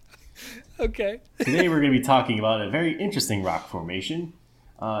 Okay. Today we're going to be talking about a very interesting rock formation.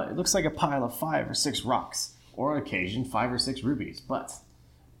 It looks like a pile of 5 or 6 rocks, or on occasion 5 or 6 rubies, but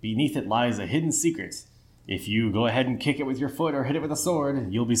beneath it lies a hidden secret. If you go ahead and kick it with your foot or hit it with a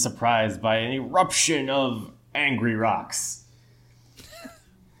sword, you'll be surprised by an eruption of angry rocks.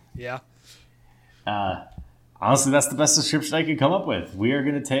 Yeah. Honestly, that's the best description I could come up with. We are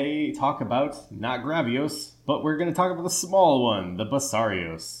going to talk about, not Gravios, but we're going to talk about the small one, the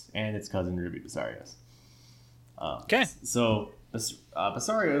Basarios, and its cousin Ruby Basarios. Okay. So,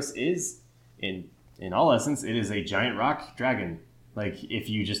 Basarios is, in all essence, it is a giant rock dragon. Like, if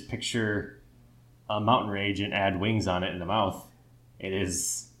you just picture a mountain rage and add wings on it in the mouth,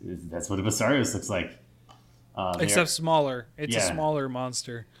 that's what a Basarios looks like. Except smaller. It's a smaller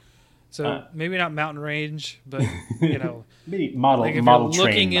monster. So maybe not mountain range, but maybe model like if model you're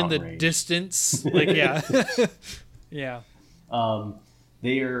looking in the range. distance, like yeah. Yeah.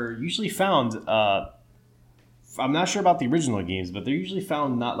 They are usually found. I'm not sure about the original games, but they're usually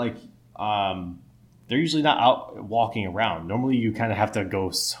found not like they're usually not out walking around. Normally, you kind of have to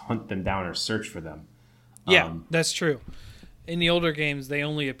go hunt them down or search for them. Yeah, that's true. In the older games, they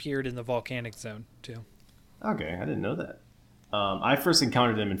only appeared in the volcanic zone too. Okay, I didn't know that. I first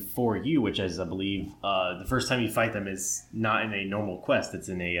encountered them in 4U, which is, I believe, the first time you fight them is not in a normal quest. It's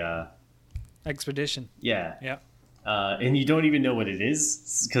in a expedition. Yeah. Yeah. And you don't even know what it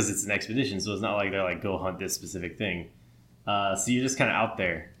is because it's an expedition, so it's not like they're like, go hunt this specific thing. So you're just kind of out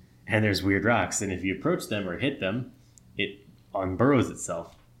there, and there's weird rocks, and if you approach them or hit them, it unburrows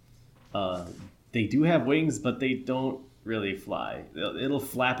itself. They do have wings, but they don't really fly. It'll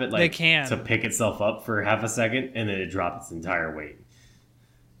flap it like to pick itself up for half a second, and then it drops its entire weight.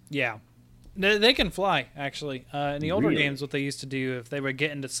 Yeah. They can fly, actually. In the older Really? games, what they used to do, if they would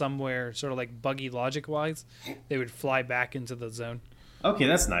get into somewhere sort of like buggy logic-wise, they would fly back into the zone. Okay,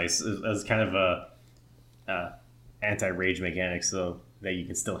 that's nice. As kind of a anti-rage mechanic, so that you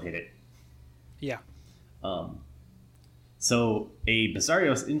can still hit it. Yeah. So a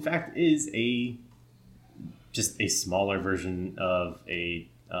Basarios, in fact, is just a smaller version of a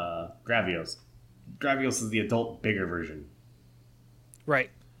Gravios. Gravios is the adult, bigger version. Right.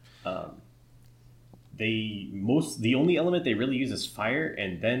 The only element they really use is fire,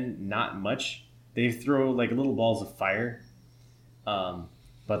 and then not much. They throw like little balls of fire,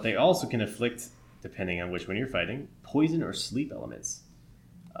 but they also can inflict, depending on which one you're fighting, poison or sleep elements.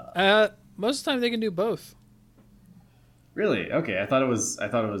 Most of the time they can do both. Really? Okay, I thought it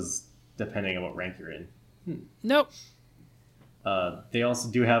was depending on what rank you're in. Nope. They also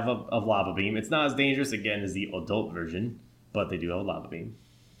do have a lava beam. It's not as dangerous again as the adult version, but they do have a lava beam.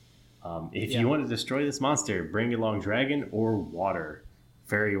 If you want to destroy this monster, bring along dragon or water,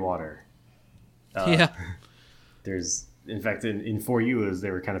 fairy water. Yeah. There's, in fact, in 4U, they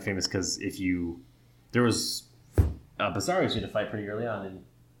were kind of famous because there was Basarios you had to fight pretty early on,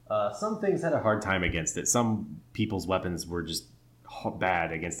 and some things had a hard time against it. Some people's weapons were just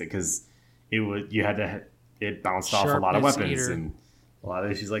bad against it because it bounced off a lot of weapons and a lot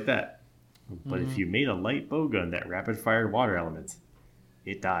of issues like that. But if you made a light bowgun that rapid fired water element,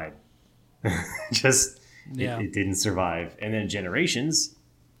 it died. It didn't survive. And then Generations,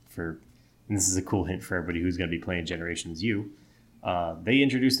 and this is a cool hint for everybody who's going to be playing Generations U, they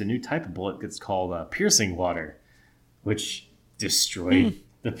introduced a new type of bullet that's called piercing water, which destroyed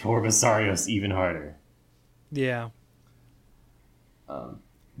the poor Basarios even harder. Yeah.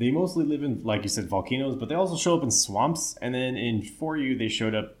 They mostly live in, like you said, volcanoes, but they also show up in swamps. And then in 4U, they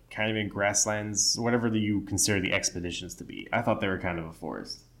showed up kind of in grasslands, whatever you consider the expeditions to be. I thought they were kind of a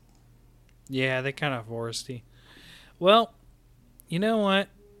forest. Yeah, they kind of foresty. Well, you know what?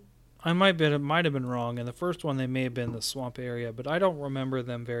 might have been wrong. In the first one, they may have been in the swamp area, but I don't remember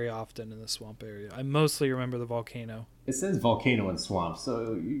them very often in the swamp area. I mostly remember the volcano. It says volcano and swamp,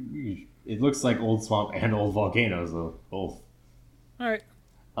 so it looks like old swamp and old volcanoes, though, both. All right.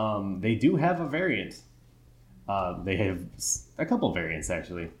 They do have a variant. They have a couple variants,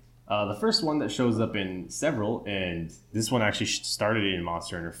 actually. The first one that shows up in several, and this one actually started in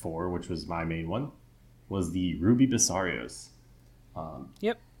Monster Hunter 4, which was my main one, was the Ruby Basarios.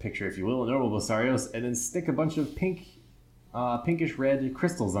 Yep. Picture, if you will, a normal Basarios, and then stick a bunch of pinkish red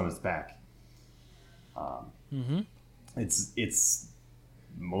crystals on its back. It's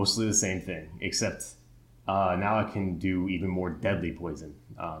mostly the same thing, except now it can do even more deadly poison,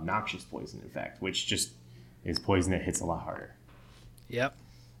 noxious poison, in fact, which just is poison that hits a lot harder. Yep.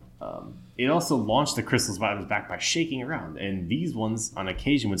 It also launched the crystals out of his back by shaking around, and these ones on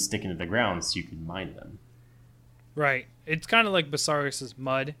occasion would stick into the ground so you could mine them. Right. It's kind of like Basarius'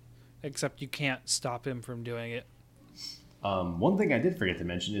 mud, except you can't stop him from doing it. One thing I did forget to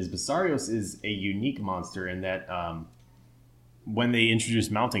mention is Basarios is a unique monster in that when they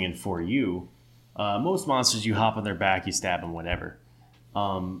introduced mounting in 4U, most monsters you hop on their back, you stab them, whatever.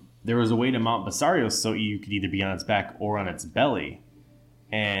 There was a way to mount Basarios so you could either be on its back or on its belly.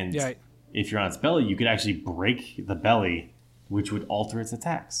 And if you're on its belly, you could actually break the belly, which would alter its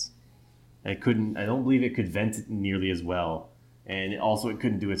attacks. I don't believe it could vent it nearly as well. And also it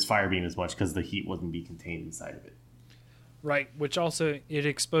couldn't do its fire beam as much because the heat wasn't be contained inside of it. Right, which also, it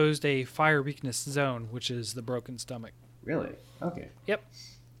exposed a fire weakness zone, which is the broken stomach. Really? Okay. Yep.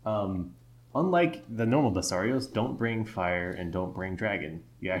 Unlike the normal Basarios, don't bring fire and don't bring dragon.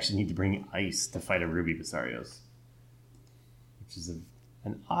 You actually need to bring ice to fight a Ruby Basarios. Which is an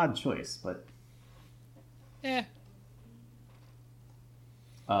odd choice, but...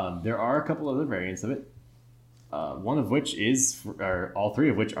 there are a couple other variants of it. One of which or all three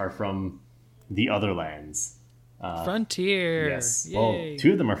of which are from the other lands. Frontier. Yes. Yay. Well,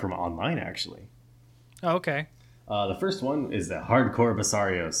 two of them are from online, actually. Oh, okay. The first one is the Hardcore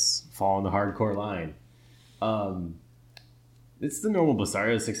Basarios, following the Hardcore line. It's the normal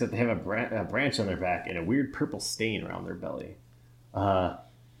Basarios, except they have a branch on their back and a weird purple stain around their belly.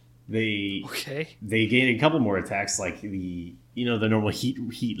 They gain a couple more attacks, like the normal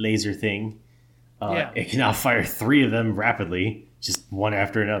heat laser thing. It can now fire 3 of them rapidly, just one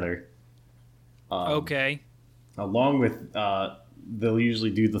after another. Okay. Along with, they'll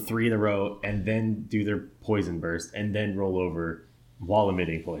usually do the 3 in a row and then do their poison burst and then roll over while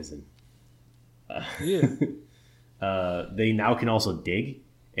emitting poison. They now can also dig,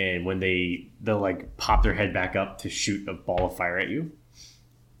 and when they'll like pop their head back up to shoot a ball of fire at you.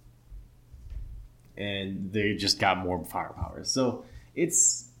 And they just got more firepower. So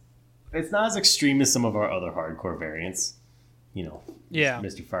it's not as extreme as some of our other hardcore variants,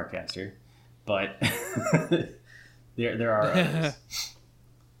 Mr. Farcaster, but there are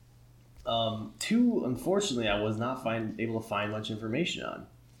others. 2, unfortunately, I was not able to find much information on,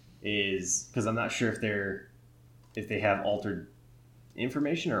 is because I'm not sure if they have altered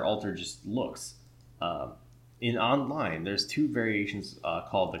information or altered just looks. In online, there's 2 variations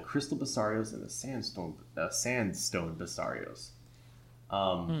called the Crystal Basarios and the Sandstone Basarios.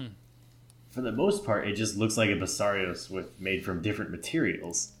 For the most part, it just looks like a Basarios made from different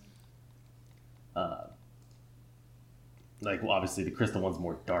materials. Obviously, the crystal one's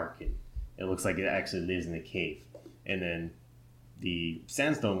more dark, and it looks like it actually lives in a cave. And then the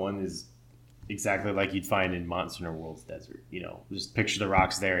Sandstone one is exactly like you'd find in Monster Hunter World's desert. Just picture the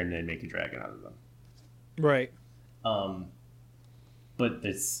rocks there and then make a dragon out of them. Right. But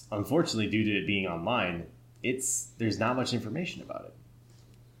it's unfortunately, due to it being online, there's not much information about it.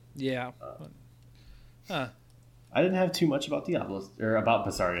 Yeah. I didn't have too much about about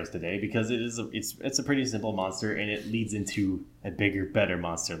Basarios today because it's a pretty simple monster, and it leads into a bigger, better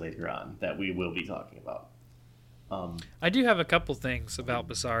monster later on that we will be talking about. I do have a couple things about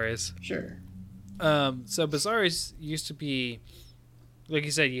Basarius. Sure. So Basarius used to be, like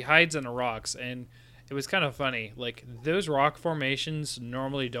you said, he hides in the rocks, and it was kind of funny. Like, those rock formations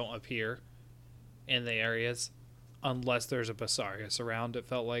normally don't appear in the areas unless there's a Basarius around, it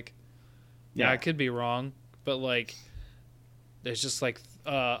felt like. Yeah, I could be wrong, but, like, there's just, like,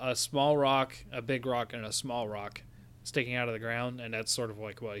 a small rock, a big rock, and a small rock sticking out of the ground, and that's sort of,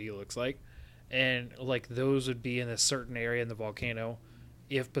 like, what he looks like. And, like, those would be in a certain area in the volcano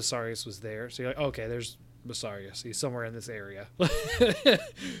if Basarius was there. So you're like, okay, there's Basarius. He's somewhere in this area.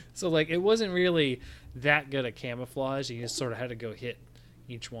 So, like, it wasn't really that good a camouflage. You just sort of had to go hit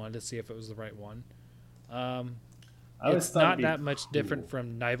each one to see if it was the right one. It's not that much different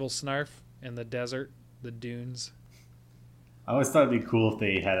from Nibelsnarf in the desert, the dunes. I always thought it'd be cool if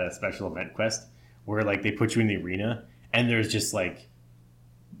they had a special event quest where like they put you in the arena and there's just like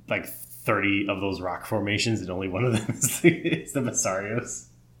 30 of those rock formations and only one of them is the Basarios.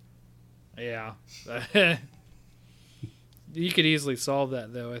 Yeah. You could easily solve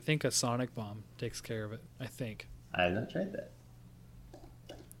that, though. I think a sonic bomb takes care of it. I think. I have not tried that.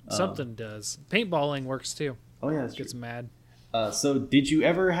 Something does. Paintballing works, too. Oh, yeah, that's true. Gets mad. So did you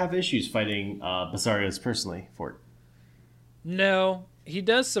ever have issues fighting Basarios personally, Fort? No. He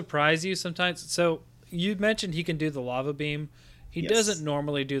does surprise you sometimes. So you mentioned he can do the lava beam. He doesn't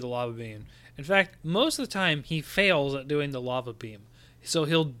normally do the lava beam. In fact, most of the time, he fails at doing the lava beam. So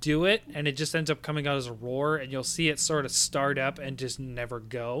he'll do it, and it just ends up coming out as a roar, and you'll see it sort of start up and just never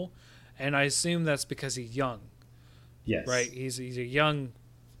go. And I assume that's because he's young. Yes. Right? He's a young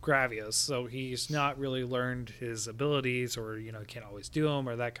Gravios, so he's not really learned his abilities, or, can't always do them,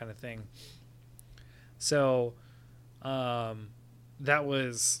 or that kind of thing. So that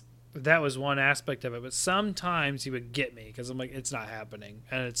was one aspect of it. But sometimes he would get me because I'm like, it's not happening.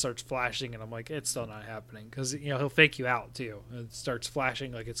 And it starts flashing, and I'm like, it's still not happening. Because, he'll fake you out, too. It starts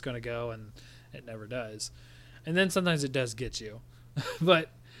flashing like it's going to go, and it never does. And then sometimes it does get you.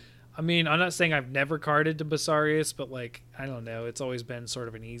 But, I mean, I'm not saying I've never carded to Basarius, but, like, I don't know. It's always been sort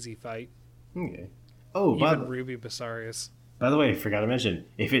of an easy fight. Okay. Oh, even Ruby Basarius. By the way, I forgot to mention,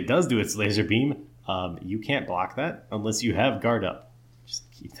 if it does do its laser beam, you can't block that unless you have guard up.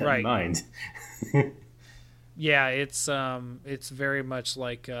 Just keep that in mind. Yeah, it's very much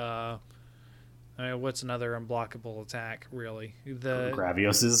like what's another unblockable attack, really? The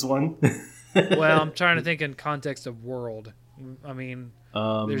Gravios' one? Well, I'm trying to think in context of world. I mean,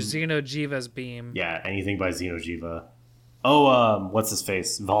 there's Xeno'jiiva's beam. Yeah, anything by Xeno'jiiva. Oh, what's his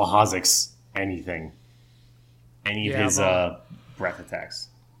face? Valhazik's anything. Any of his breath attacks.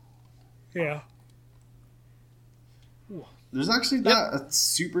 Yeah. There's actually not a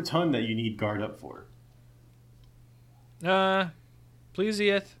super ton that you need guard up for.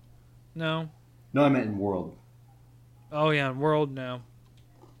 Pleasieth? No. No, I meant in world. Oh yeah, in world, no.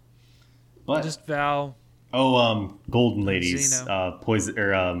 But just Val. Oh, Golden Ladies, Xeno. Poison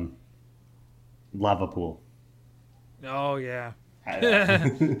or Lava Pool. Oh yeah.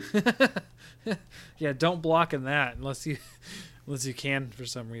 Yeah, don't block in that unless you can for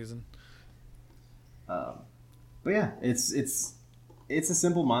some reason. But yeah, it's a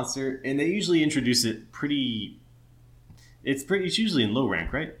simple monster, and they usually introduce it pretty. It's usually in low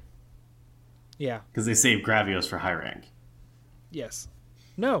rank, right? Yeah. Because they save Gravios for high rank. Yes.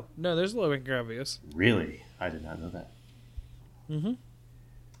 No, there's low rank Gravios. Really, I did not know that. Mm-hmm.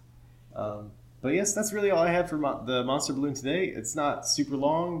 But yes, that's really all I had for the Monster Balloon today. It's not super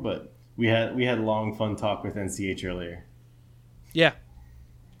long, but we had a long, fun talk with NCH earlier. Yeah,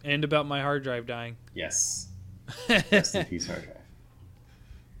 and about my hard drive dying. Yes. Rest in peace, hard drive.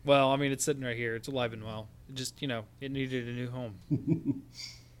 Well, I mean, it's sitting right here. It's alive and well. It just, it needed a new home.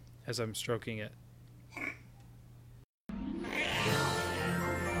 As I'm stroking it.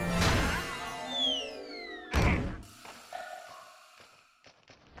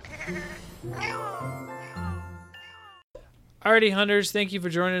 Alrighty, hunters, thank you for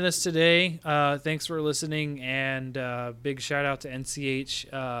joining us today. Thanks for listening, and big shout out to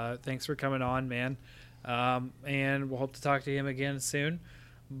NCH. Thanks for coming on, man. And we'll hope to talk to him again soon.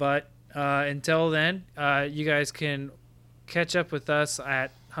 But until then, you guys can catch up with us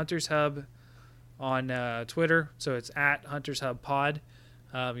at Hunters Hub on Twitter. So it's at Hunters Hub Pod.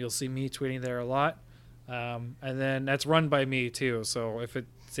 You'll see me tweeting there a lot. And then that's run by me too. So if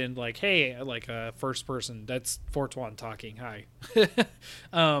it's in like, hey, like a first person, that's Fortuan talking. Hi.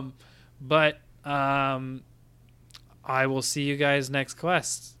 But I will see you guys next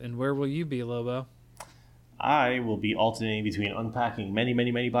quest. And where will you be, Lobo? I will be alternating between unpacking many, many,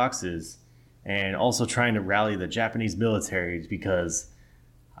 many boxes and also trying to rally the Japanese military, because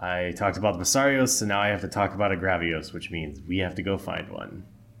I talked about the Basarios, so now I have to talk about a Gravios, which means we have to go find one.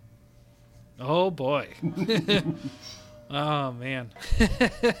 Oh, boy. Oh, man.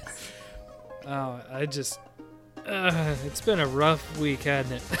 It's been a rough week,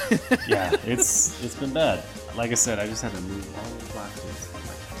 hasn't it? Yeah, it's been bad. Like I said, I just had to move all the boxes.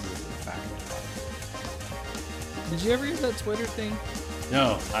 Did you ever use that Twitter thing?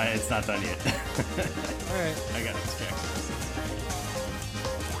 No, it's not done yet. All right. I got to check.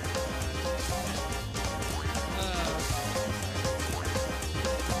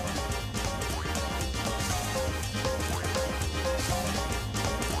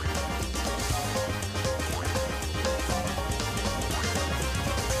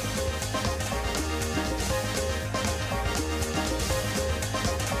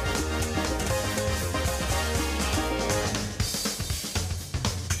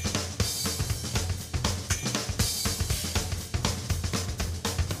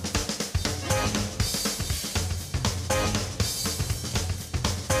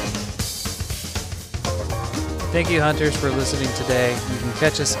 Thank you, hunters, for listening today. You can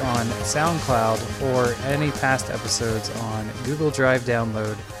catch us on SoundCloud or any past episodes on Google Drive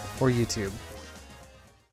download or YouTube.